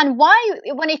understand why,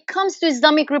 when it comes to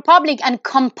Islamic Republic and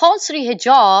compulsory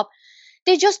hijab,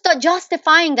 they just are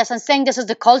justifying this and saying this is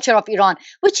the culture of Iran,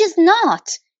 which is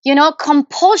not.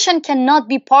 Compulsion cannot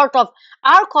be part of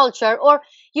our culture, or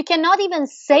you cannot even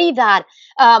say that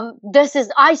this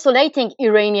is isolating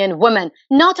Iranian women.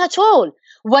 Not at all.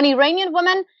 When Iranian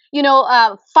women,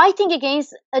 fighting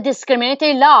against a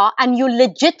discriminatory law and you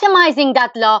legitimizing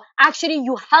that law, actually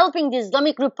you helping the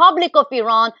Islamic Republic of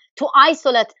Iran to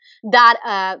isolate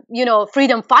that,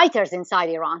 freedom fighters inside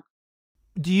Iran.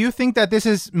 Do you think that this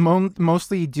is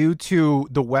mostly due to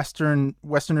the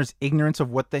Westerners' ignorance of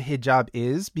what the hijab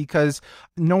is? Because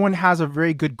no one has a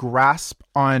very good grasp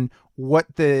on what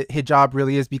the hijab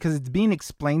really is, because it's being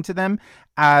explained to them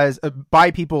as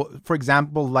by people, for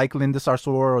example, like Linda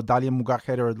Sarsour or Dalia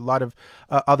Mugakher or a lot of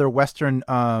other Western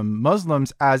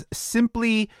Muslims, as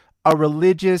simply a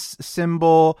religious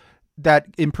symbol that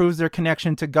improves their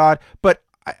connection to God. But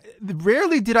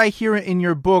rarely did I hear in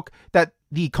your book that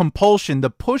the compulsion, the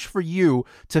push for you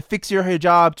to fix your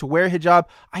hijab, to wear hijab,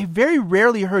 I very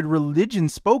rarely heard religion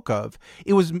spoke of.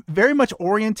 It was very much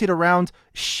oriented around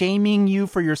shaming you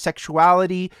for your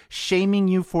sexuality, shaming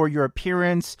you for your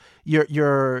appearance.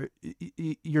 Your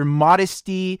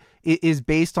modesty is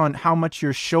based on how much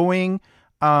you're showing.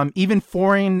 Even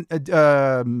foreign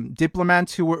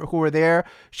diplomats who were there,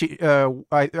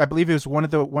 I believe it was one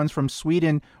of the ones from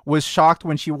Sweden, was shocked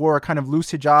when she wore a kind of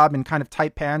loose hijab and kind of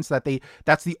tight pants.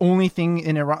 That's the only thing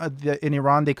in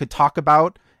Iran they could talk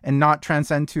about and not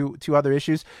transcend to other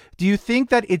issues. Do you think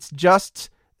that it's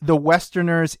just the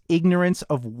Westerners' ignorance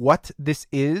of what this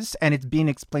is, and it's being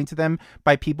explained to them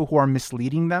by people who are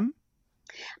misleading them?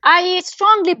 I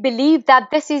strongly believe that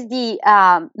this is the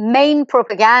main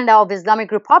propaganda of Islamic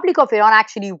Republic of Iran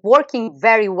actually working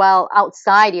very well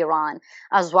outside Iran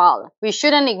as well. We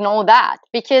shouldn't ignore that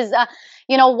because,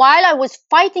 while I was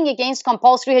fighting against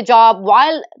compulsory hijab,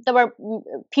 while there were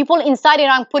people inside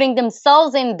Iran putting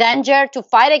themselves in danger to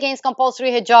fight against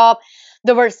compulsory hijab,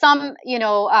 there were some,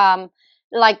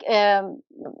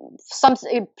 some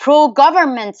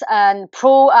pro-government and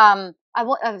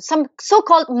some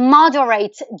so-called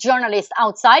moderate journalists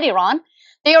outside Iran.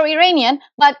 They are Iranian,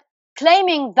 but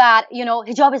claiming that,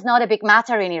 hijab is not a big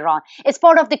matter in Iran. It's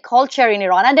part of the culture in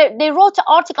Iran. And they wrote an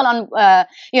article on,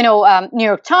 New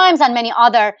York Times and many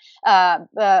other,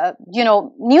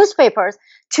 newspapers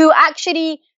to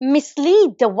actually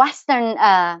mislead the Western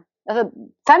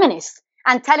feminists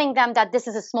and telling them that this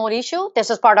is a small issue. This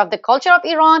is part of the culture of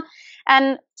Iran.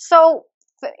 And so,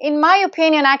 in my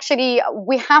opinion, actually,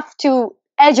 we have to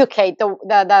educate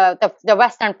the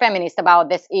Western feminists about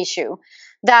this issue.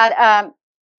 That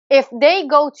if they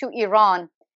go to Iran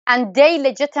and they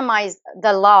legitimize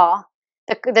the law,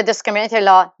 the discriminatory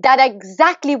law, that's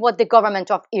exactly what the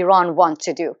government of Iran wants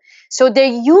to do. So they're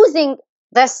using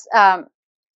this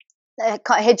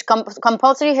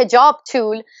compulsory hijab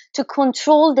tool to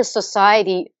control the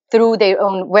society through their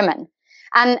own women.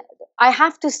 And I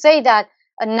have to say that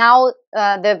now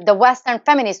the Western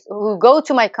feminists who go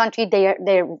to my country,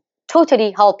 they're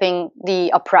totally helping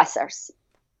the oppressors.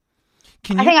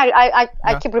 I think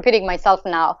I keep repeating myself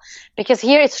now, because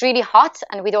here it's really hot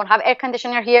and we don't have air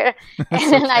conditioner here,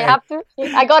 and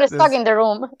okay. I got stuck in the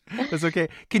room. That's okay.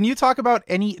 Can you talk about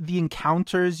the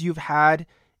encounters you've had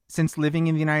since living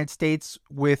in the United States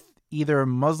with either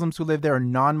Muslims who live there or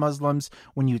non-Muslims?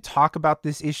 When you talk about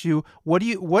this issue,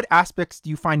 what aspects do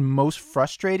you find most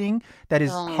frustrating? That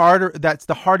is harder. That's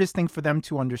the hardest thing for them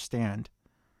to understand.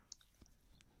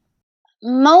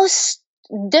 Most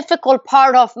difficult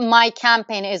part of my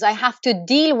campaign is I have to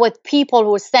deal with people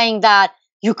who are saying that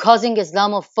you're causing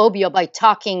Islamophobia by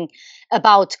talking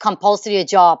about compulsory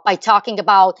hijab, by talking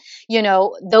about,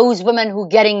 those women who are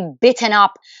getting beaten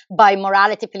up by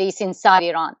morality police inside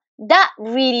Iran. That's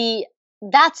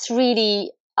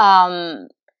really,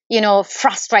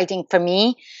 frustrating for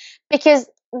me, because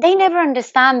they never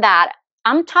understand that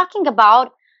I'm talking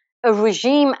about a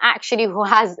regime actually who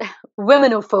has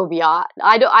womenophobia.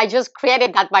 I just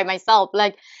created that by myself.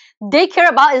 Like, they care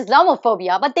about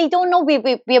Islamophobia, but they don't know we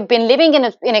have been living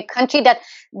in a country that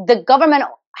the government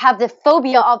have the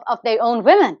phobia of their own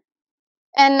women,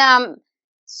 and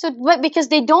because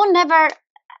they don't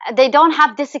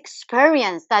have this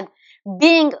experience that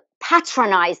being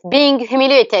patronized, being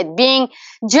humiliated, being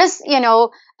just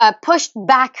pushed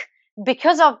back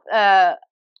because of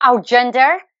our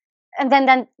gender. And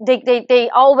then they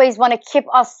always want to keep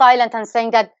us silent and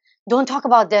saying that don't talk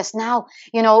about this now.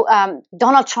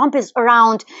 Donald Trump is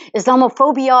around,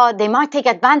 Islamophobia, they might take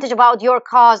advantage about your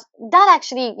cause. That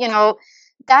actually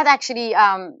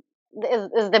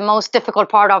is the most difficult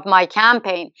part of my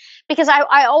campaign, because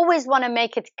I always want to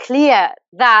make it clear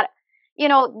that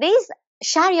these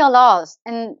Sharia laws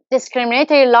and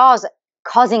discriminatory laws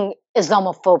causing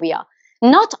Islamophobia,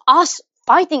 not us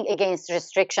fighting against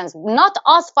restrictions, not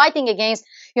us fighting against,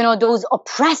 those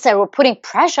oppressors who are putting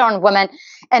pressure on women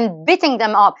and beating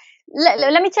them up.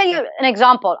 Let me tell you an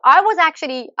example. I was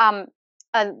actually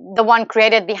the one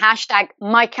created the hashtag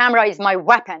 "My camera is my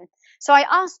weapon." So I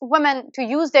asked women to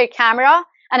use their camera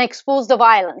and expose the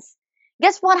violence.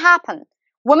 Guess what happened?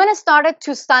 Women started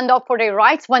to stand up for their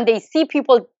rights when they see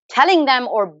people telling them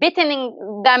or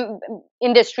beating them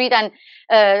in the street and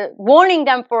warning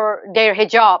them for their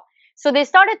hijab. So they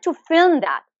started to film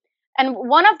that. And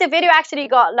one of the video actually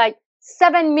got like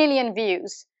 7 million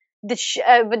views.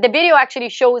 The video actually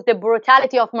shows the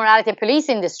brutality of morality police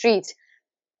in the streets.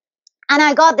 And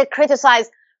I got the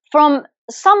criticized from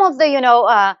some of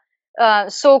the,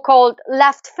 so-called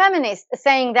left feminists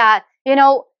saying that,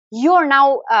 you're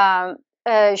now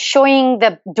showing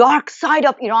the dark side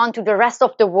of Iran to the rest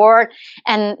of the world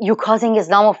and you're causing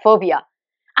Islamophobia.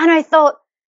 And I thought,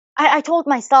 I told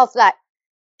myself that,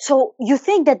 so you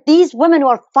think that these women who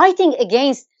are fighting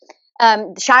against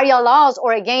Sharia laws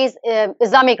or against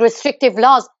Islamic restrictive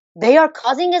laws, they are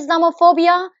causing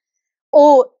Islamophobia?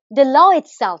 Or the law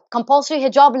itself, compulsory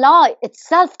hijab law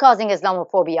itself, causing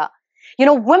Islamophobia?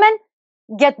 Women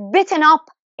get beaten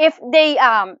up if they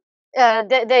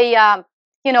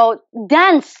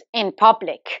dance in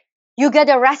public. You get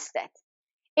arrested.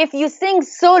 If you sing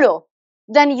solo,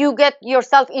 then you get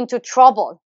yourself into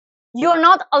trouble. You're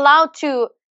not allowed to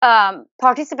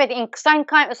participate in some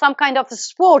kind of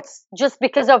sports just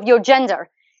because of your gender.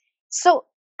 So,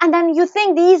 and then you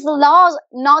think these laws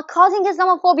not causing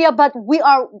Islamophobia, but we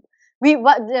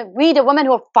the women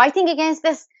who are fighting against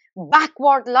this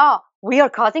backward law, we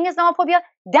are causing Islamophobia.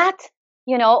 That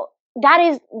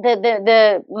is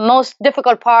the most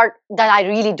difficult part that I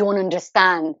really don't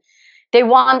understand. They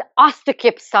want us to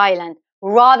keep silent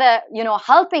rather,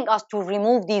 helping us to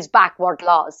remove these backward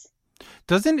laws.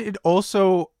 Doesn't it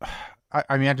also, I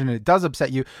imagine it does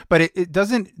upset you, but it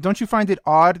doesn't, don't you find it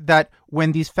odd that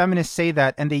when these feminists say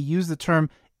that and they use the term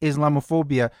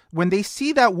Islamophobia, when they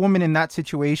see that woman in that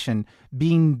situation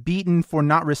being beaten for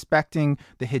not respecting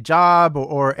the hijab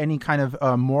or any kind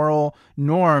of moral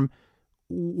norm,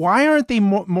 why aren't they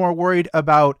more worried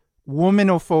about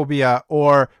womanophobia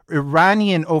or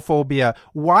Iranianophobia?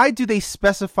 Why do they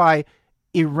specify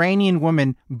Iranian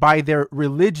women by their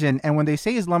religion? And when they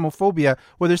say Islamophobia,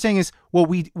 what they're saying is, well,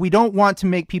 we don't want to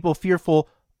make people fearful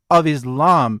of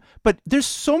Islam. But there's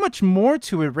so much more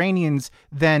to Iranians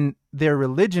than their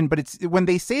religion. But it's when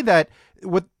they say that,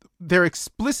 what they're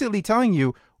explicitly telling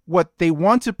you, what they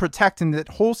want to protect in that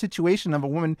whole situation of a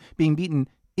woman being beaten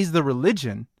is the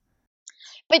religion.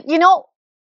 But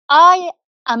I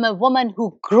am a woman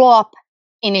who grew up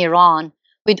in Iran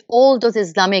with all those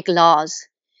Islamic laws.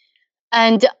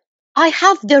 And I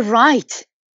have the right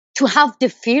to have the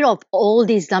fear of all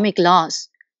the Islamic laws.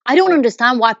 I don't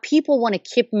understand why people want to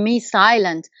keep me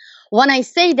silent when I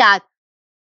say that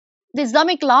the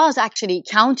Islamic laws actually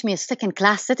count me as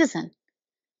second-class citizen.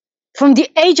 From the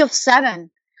age of 7,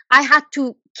 I had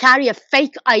to carry a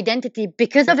fake identity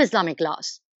because of Islamic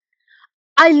laws.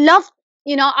 I love,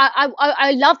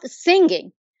 I love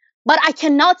singing, but I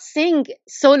cannot sing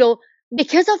solo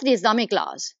because of the Islamic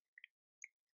laws.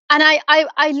 And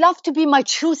I love to be my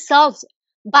true self,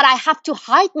 but I have to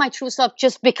hide my true self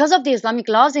just because of the Islamic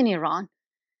laws in Iran.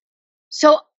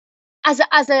 So as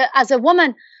a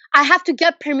woman, I have to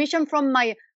get permission from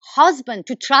my husband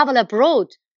to travel abroad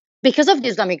because of the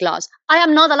Islamic laws. I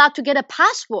am not allowed to get a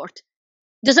passport.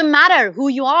 Doesn't matter who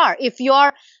you are. If you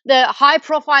are the high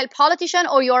profile politician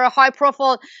or you're a high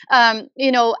profile,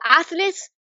 athlete,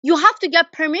 you have to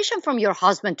get permission from your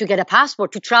husband to get a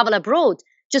passport to travel abroad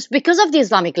just because of the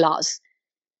Islamic laws.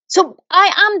 So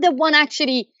I am the one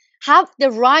actually have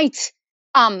the right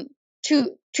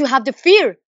to have the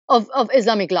fear of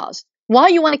Islamic laws. Why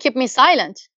you want to keep me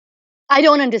silent? I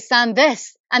don't understand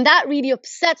this. And that really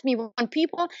upsets me when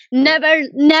people never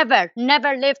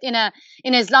lived in an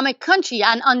Islamic country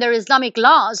and under Islamic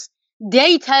laws,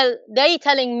 they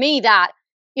telling me that,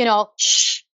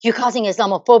 shh, you're causing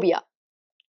Islamophobia.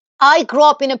 I grew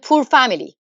up in a poor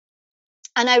family.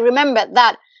 And I remember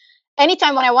that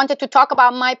anytime when I wanted to talk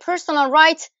about my personal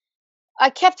rights, I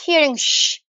kept hearing,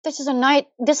 shh, this is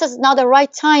not the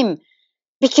right time.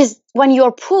 Because when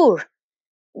you're poor,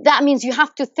 that means you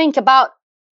have to think about,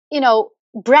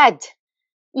 bread,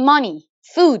 money,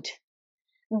 food.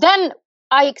 Then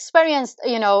I experienced,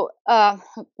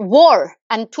 war,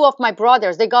 and 2 of my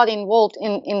brothers, they got involved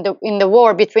in the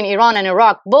war between Iran and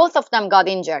Iraq. Both of them got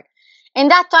injured. In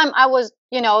that time, I was,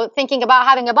 thinking about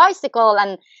having a bicycle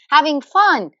and having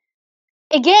fun.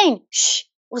 Again,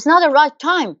 was not the right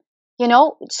time.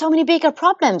 So many bigger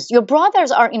problems. Your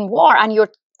brothers are in war and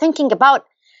you're thinking about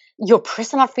your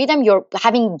personal freedom. You're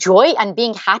having joy and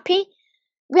being happy.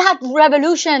 We had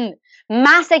revolution,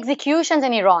 mass executions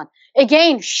in Iran.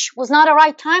 Again, was not the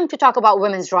right time to talk about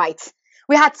women's rights.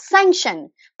 We had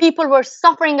sanction. People were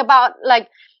suffering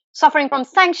from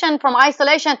sanction, from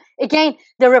isolation. Again,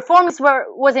 the reformists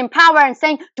was in power and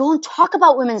saying, don't talk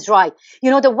about women's rights.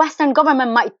 The Western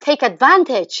government might take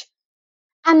advantage.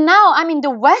 And now I'm in the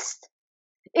West.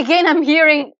 Again, I'm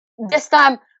hearing this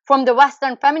time from the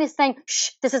Western feminists saying,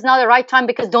 this is not the right time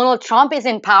because Donald Trump is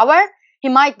in power. He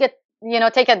might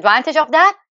take advantage of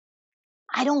that.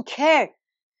 I don't care.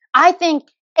 I think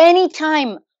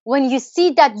anytime when you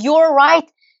see that your right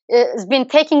has been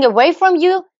taken away from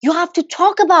you, you have to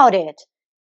talk about it.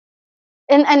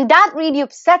 And that really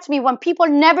upsets me when people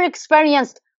never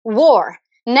experienced war,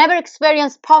 never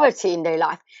experienced poverty in their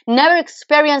life, never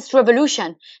experienced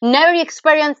revolution, never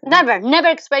experienced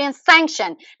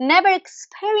sanction, never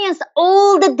experienced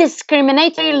all the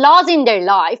discriminatory laws in their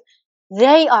life.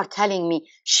 They are telling me,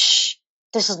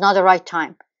 this is not the right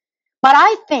time. But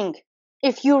I think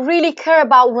if you really care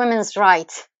about women's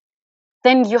rights,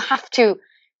 then you have to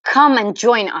come and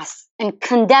join us and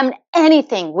condemn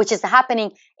anything which is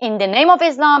happening in the name of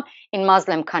Islam in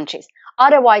Muslim countries.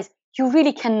 Otherwise, you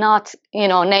really cannot,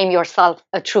 name yourself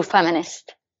a true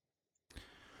feminist.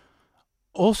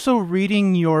 Also,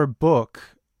 reading your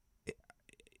book,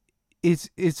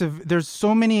 there's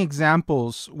so many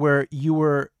examples where you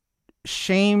were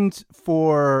shamed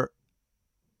for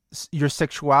your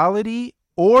sexuality,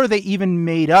 or they even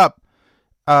made up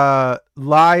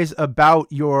lies about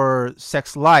your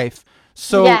sex life.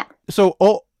 So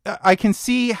I can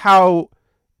see how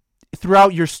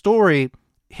throughout your story,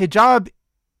 hijab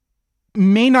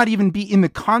may not even be in the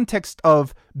context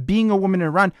of being a woman in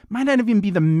Iran, might not even be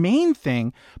the main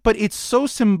thing, but it's so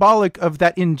symbolic of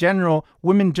that in general,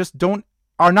 women just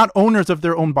are not owners of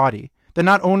their own body. They're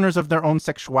not owners of their own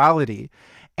sexuality.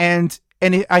 And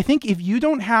I think if you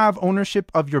don't have ownership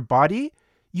of your body,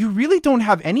 you really don't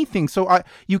have anything. So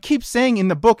you keep saying in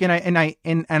the book, and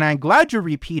I'm glad you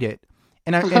repeat it.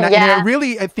 And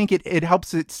I think it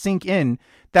helps it sink in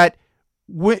that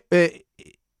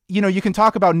you can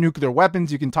talk about nuclear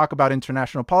weapons, you can talk about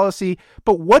international policy,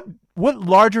 but what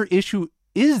larger issue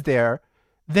is there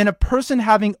than a person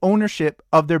having ownership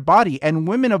of their body? And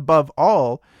women above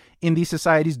all in these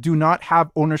societies do not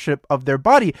have ownership of their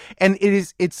body. And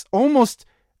it's almost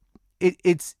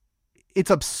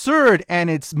absurd, and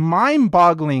it's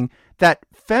mind-boggling that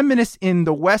feminists in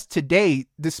the West today,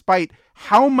 despite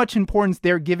how much importance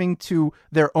they're giving to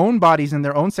their own bodies and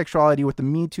their own sexuality with the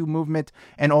Me Too movement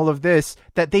and all of this,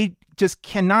 that they just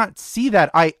cannot see that.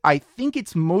 I think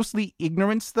it's mostly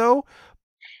ignorance, though.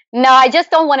 No, I just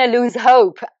don't want to lose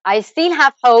hope. I still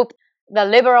have hope. The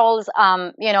liberals,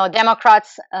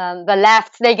 Democrats, the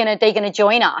left, they're gonna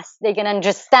join us. They're gonna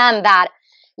understand that,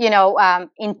 in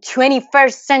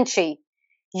 21st century,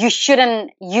 you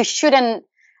shouldn't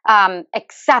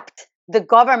accept the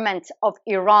government of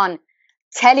Iran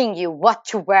telling you what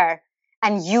to wear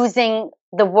and using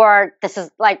the word, this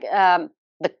is like,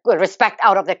 the respect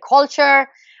out of the culture,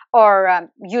 or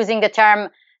using the term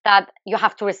that you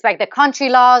have to respect the country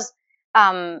laws,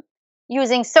 um,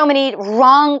 using so many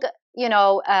wrong,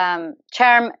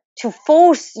 term to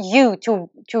force you to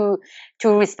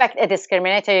respect a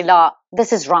discriminatory law.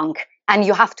 This is wrong, and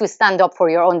you have to stand up for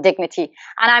your own dignity.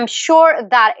 And I'm sure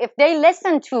that if they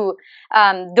listen to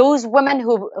those women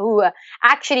who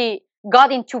actually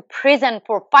got into prison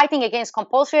for fighting against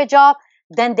compulsory hijab,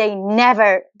 then they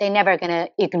never gonna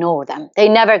ignore them. They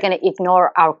never gonna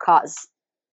ignore our cause.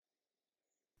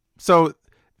 So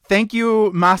thank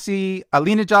you, Masih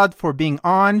Alinejad, for being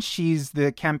on. She's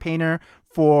the campaigner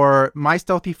for My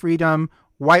Stealthy Freedom,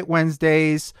 White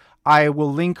Wednesdays. I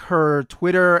will link her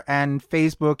Twitter and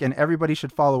Facebook, and everybody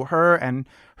should follow her and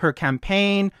her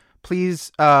campaign.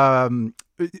 Please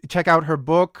check out her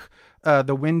book,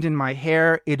 The Wind in My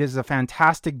Hair. It is a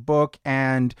fantastic book,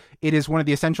 and it is one of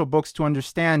the essential books to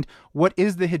understand what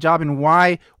is the hijab and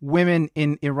why women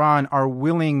in Iran are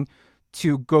willing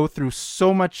to go through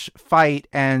so much fight,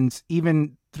 and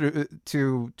even through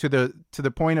to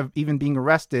the point of even being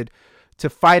arrested, to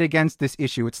fight against this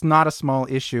issue. It's not a small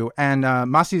issue. And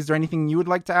Masih, is there anything you would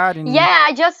like to add? Yeah,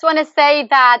 I just want to say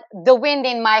that The Wind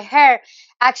in My Hair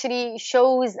actually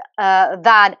shows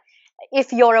that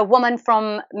if you're a woman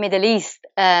from Middle East,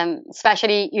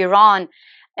 especially Iran,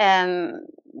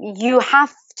 you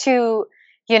have to,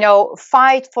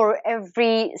 fight for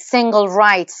every single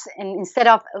right. And instead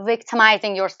of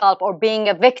victimizing yourself or being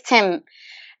a victim,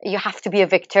 you have to be a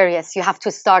victorious. You have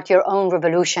to start your own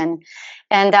revolution.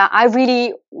 And I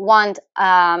really want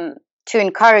to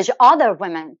encourage other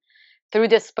women through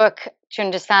this book to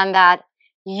understand that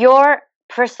your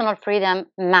personal freedom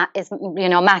matters,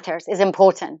 is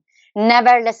important.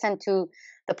 Never listen to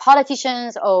the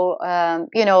politicians or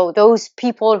those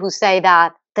people who say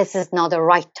that this is not the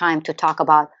right time to talk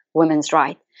about women's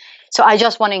rights. So I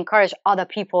just want to encourage other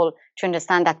people to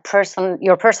understand that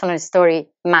your personal story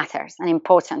matters and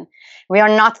important. We are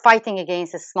not fighting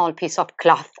against a small piece of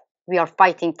cloth. We are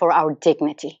fighting for our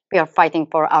dignity. We are fighting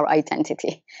for our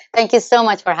identity. Thank you so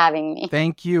much for having me.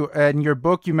 Thank you. In your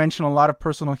book, you mention a lot of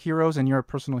personal heroes, and you're a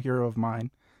personal hero of mine.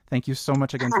 Thank you so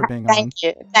much again for being on. Thank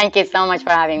you. Thank you so much for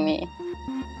having me.